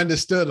never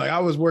understood. Like I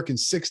was working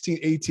 16,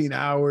 18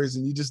 hours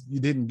and you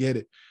didn't get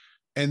it.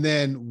 And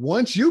then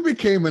once you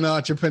became an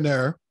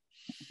entrepreneur,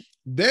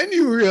 then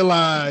you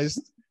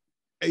realized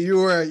you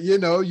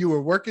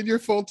were working your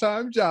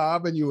full-time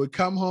job and you would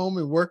come home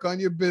and work on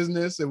your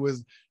business. It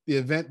was the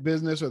event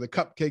business or the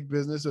cupcake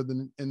business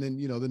and then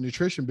the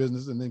nutrition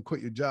business, and then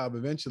quit your job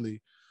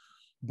eventually.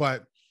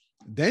 But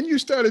then you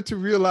started to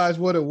realize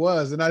what it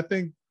was. And I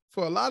think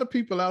for a lot of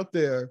people out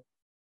there,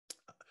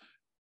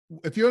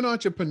 if you're an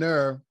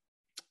entrepreneur,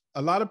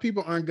 a lot of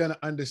people aren't going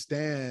to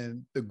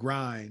understand the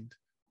grind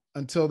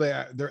until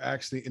they're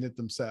actually in it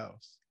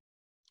themselves.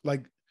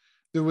 Like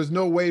there was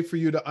no way for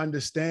you to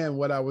understand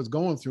what I was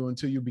going through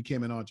until you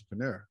became an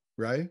entrepreneur,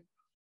 right?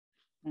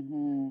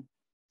 Mm-hmm.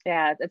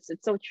 Yeah, it's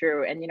so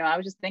true. And, I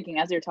was just thinking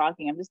as you're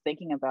talking, I'm just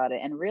thinking about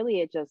it. And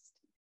really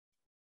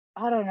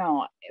I don't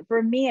know.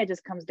 For me, it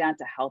just comes down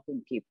to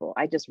helping people.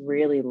 I just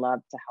really love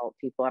to help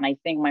people. And I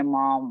think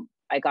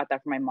I got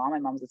that from my mom. My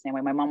mom was the same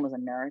way. My mom was a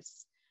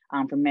nurse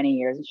for many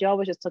years, and she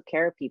always just took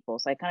care of people.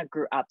 So I kind of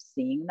grew up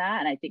seeing that.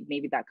 And I think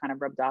maybe that kind of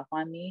rubbed off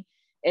on me.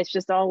 It's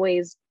just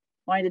always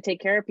wanting to take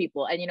care of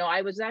people. And,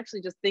 I was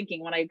actually just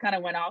thinking when I kind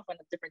of went off on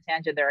a different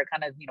tangent there, I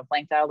kind of,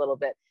 blanked out a little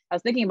bit. I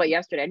was thinking about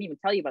yesterday. I didn't even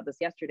tell you about this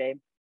yesterday.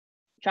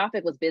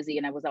 Traffic was busy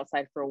and I was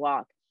outside for a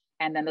walk.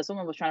 And then this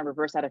woman was trying to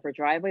reverse out of her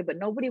driveway, but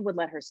nobody would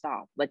let her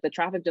stop. Like the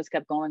traffic just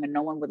kept going and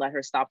no one would let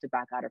her stop to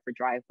back out of her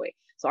driveway.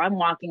 So I'm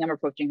walking, I'm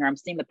approaching her, I'm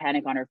seeing the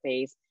panic on her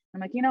face.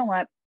 I'm like, you know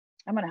what?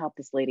 I'm going to help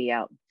this lady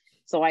out.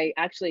 So I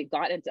actually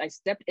I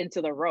stepped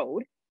into the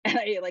road and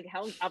I like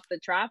held up the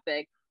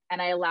traffic and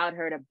I allowed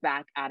her to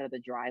back out of the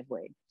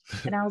driveway.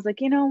 And I was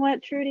like, you know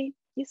what, Trudy,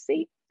 you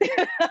see?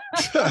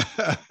 So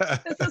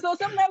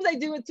sometimes I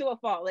do it to a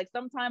fault. Like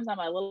sometimes I'm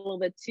a little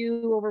bit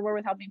too overboard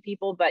with helping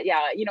people. But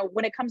yeah,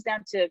 when it comes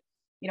down to,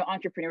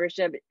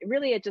 entrepreneurship,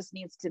 really, it just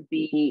needs to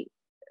be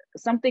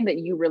something that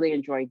you really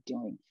enjoy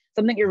doing,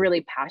 something you're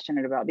really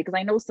passionate about. Because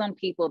I know some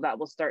people that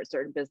will start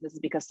certain businesses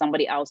because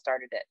somebody else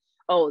started it.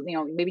 Oh,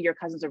 maybe your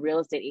cousin's a real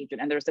estate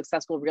agent and they're a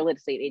successful real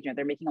estate agent.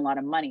 They're making a lot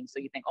of money. So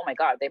you think, oh my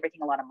God, they're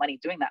making a lot of money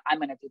doing that. I'm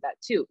going to do that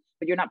too.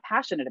 But you're not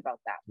passionate about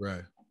that.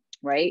 Right.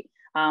 Right.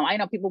 I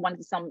know people wanted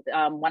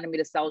me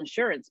to sell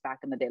insurance back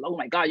in the day. Oh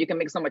my God, you can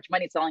make so much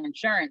money selling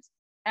insurance.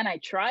 And I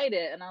tried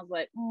it and I was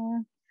like,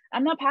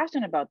 I'm not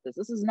passionate about this.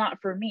 This is not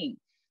for me.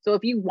 So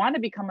if you want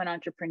to become an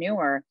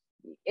entrepreneur,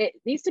 it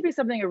needs to be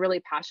something you're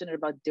really passionate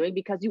about doing,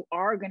 because you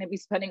are going to be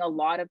spending a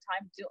lot of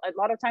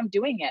time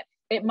doing it.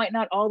 It might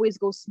not always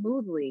go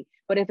smoothly,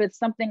 but if it's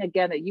something,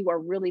 again, that you are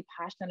really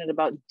passionate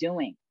about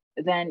doing,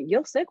 then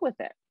you'll stick with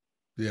it.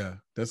 Yeah,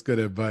 that's good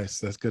advice.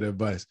 That's good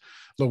advice.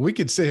 Look, we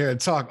could sit here and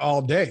talk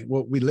all day.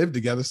 Well, we live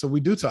together, so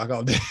we do talk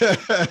all day.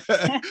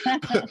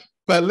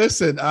 But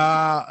listen,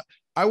 I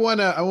want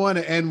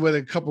to end with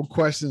a couple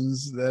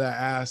questions that I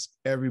ask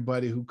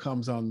everybody who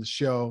comes on the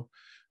show.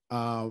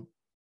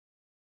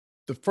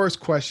 The first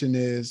question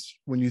is,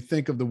 when you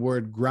think of the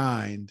word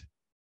grind,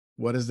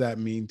 what does that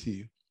mean to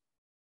you?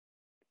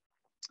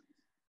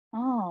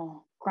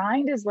 Oh,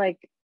 grind is like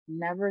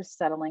never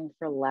settling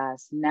for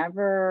less,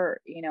 never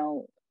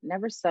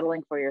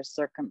settling for your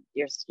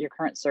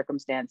current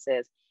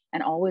circumstances,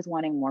 and always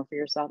wanting more for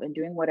yourself and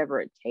doing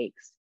whatever it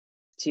takes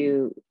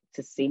to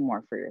see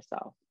more for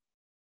yourself.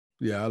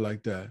 Yeah, I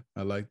like that.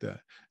 I like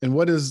that. And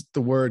what does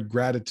the word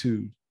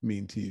gratitude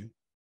mean to you?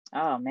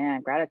 Oh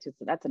man, gratitude,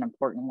 that's an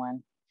important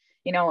one.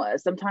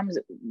 Sometimes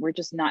we're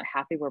just not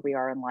happy where we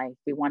are in life.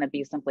 We want to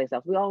be someplace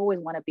else. We always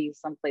want to be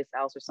someplace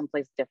else or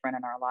someplace different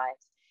in our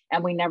lives.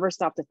 And we never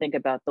stop to think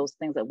about those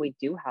things that we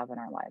do have in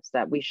our lives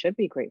that we should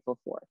be grateful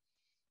for.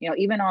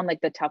 Even on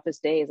like the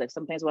toughest days, like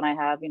sometimes when I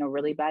have,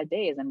 really bad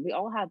days, and we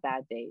all have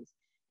bad days,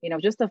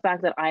 just the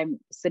fact that I'm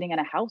sitting in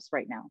a house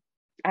right now,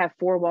 I have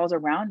 4 walls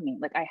around me.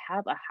 Like I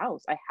have a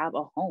house, I have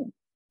a home.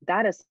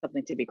 That is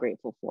something to be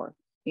grateful for.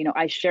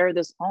 I share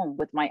this home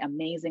with my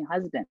amazing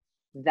husband.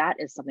 That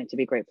is something to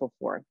be grateful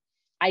for.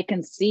 I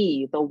can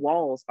see the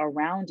walls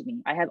around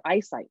me. I have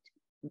eyesight.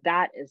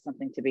 That is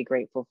something to be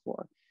grateful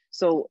for.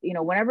 So,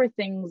 whenever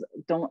things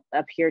don't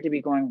appear to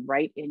be going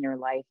right in your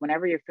life,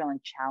 whenever you're feeling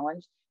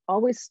challenged,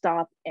 always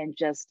stop and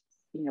just,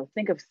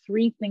 think of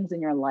 3 things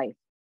in your life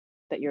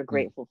that you're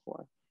grateful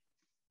for.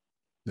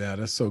 Yeah,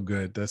 that's so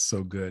good. That's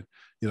so good.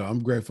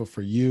 I'm grateful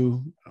for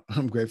you.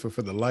 I'm grateful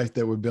for the life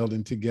that we're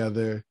building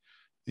together.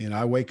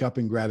 I wake up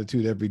in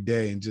gratitude every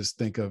day and just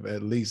think of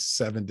at least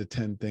 7 to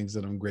 10 things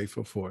that I'm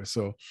grateful for.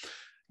 So,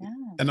 yeah.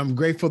 And I'm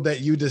grateful that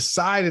you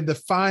decided to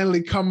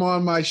finally come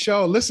on my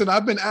show. Listen,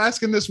 I've been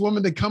asking this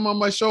woman to come on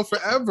my show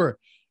forever.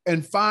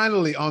 And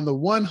finally, on the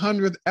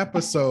 100th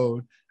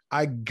episode,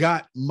 I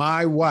got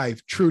my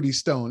wife, Trudy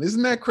Stone.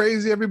 Isn't that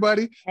crazy,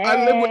 everybody? Hey.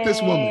 I live with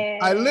this woman.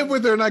 I live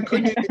with her and I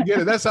couldn't even get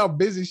her. That's how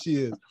busy she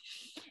is.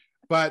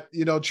 But,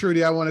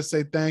 Trudy, I want to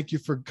say thank you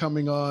for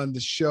coming on the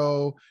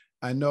show.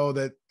 I know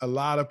that a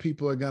lot of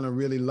people are going to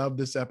really love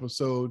this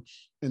episode,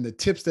 and the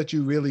tips that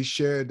you really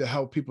shared to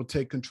help people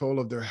take control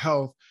of their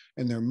health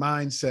and their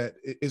mindset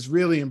is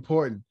really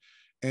important.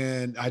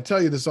 And I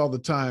tell you this all the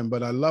time,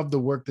 but I love the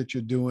work that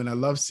you're doing. I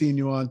love seeing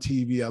you on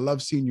TV. I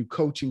love seeing you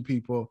coaching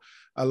people.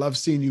 I love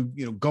seeing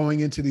you, going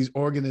into these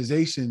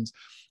organizations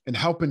and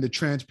helping to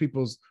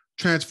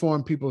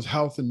transform people's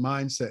health and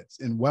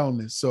mindsets and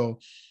wellness. So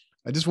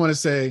I just want to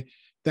say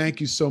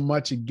thank you so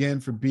much again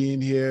for being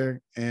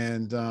here.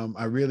 And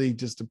I really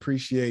just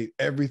appreciate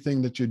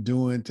everything that you're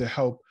doing to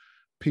help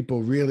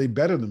people really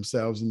better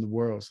themselves in the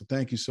world. So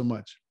thank you so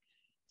much.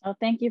 Oh,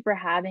 thank you for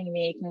having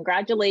me.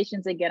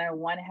 Congratulations again on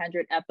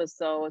 100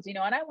 episodes. And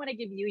I want to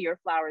give you your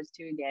flowers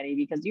too, Danny,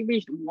 because you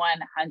reached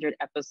 100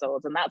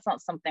 episodes, and that's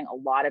not something a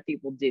lot of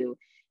people do.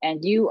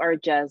 And you're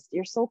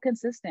so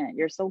consistent.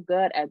 You're so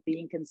good at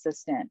being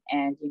consistent.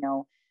 And,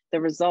 the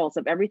results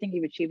of everything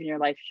you've achieved in your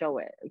life show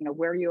it.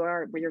 Where you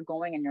are, where you're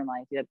going in your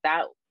life,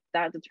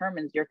 that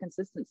determines your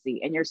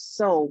consistency. And you're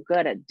so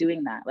good at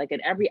doing that. Like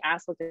in every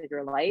aspect of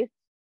your life,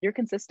 you're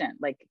consistent.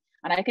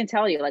 And I can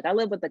tell you, I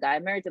live with the guy,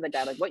 I'm married to the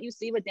guy, what you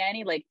see with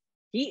Danny,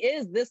 he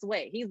is this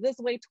way. He's this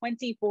way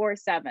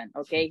 24/7.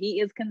 Okay. He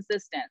is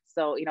consistent.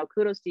 So,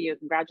 kudos to you.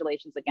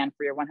 Congratulations again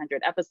for your 100th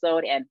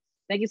episode. And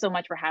thank you so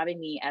much for having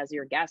me as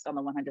your guest on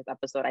the 100th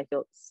episode. I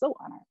feel so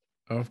honored.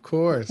 Of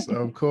course,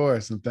 of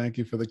course. And thank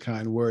you for the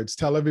kind words.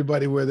 Tell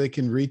everybody where they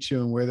can reach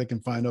you and where they can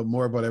find out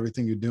more about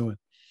everything you're doing.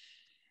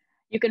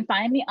 You can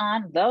find me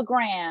on the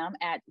gram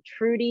at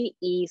Trudy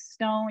E.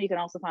 Stone. You can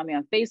also find me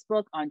on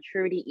Facebook on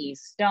Trudy E.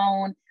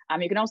 Stone.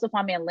 You can also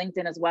find me on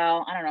LinkedIn as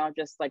well. I don't know,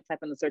 just like type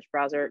in the search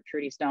browser,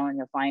 Trudy Stone, and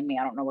you'll find me.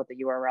 I don't know what the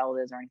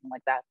URL is or anything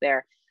like that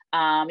there.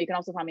 You can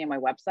also find me on my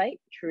website,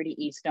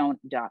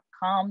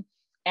 trudyestone.com.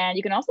 And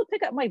you can also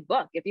pick up my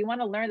book if you want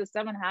to learn the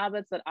 7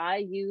 habits that I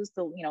use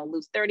to,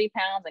 lose 30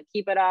 pounds and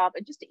keep it off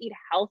and just to eat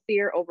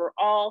healthier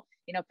overall.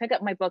 Pick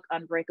up my book,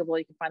 Unbreakable.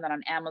 You can find that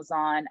on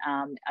Amazon.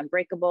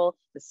 Unbreakable,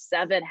 the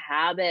 7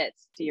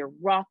 habits to your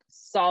rock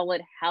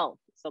solid health.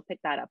 So pick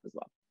that up as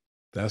well.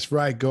 That's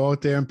right. Go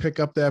out there and pick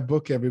up that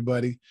book,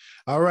 everybody.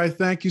 All right.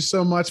 Thank you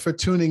so much for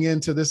tuning in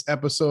to this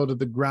episode of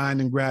the Grind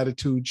and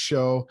Gratitude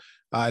Show.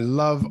 I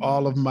love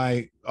all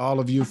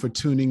of you for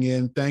tuning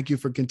in. Thank you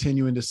for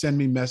continuing to send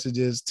me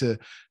messages, to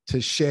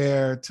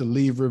share, to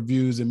leave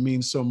reviews. It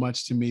means so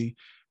much to me.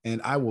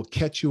 And I will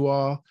catch you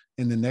all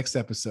in the next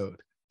episode.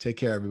 Take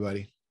care,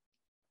 everybody.